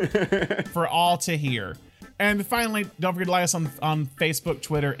cheer for all to hear. And finally, don't forget to like us on Facebook,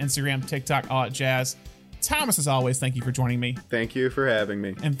 Twitter, Instagram, TikTok, all that jazz. Thomas, as always, thank you for joining me. Thank you for having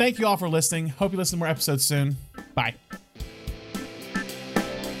me. And thank you all for listening. Hope you listen to more episodes soon. Bye.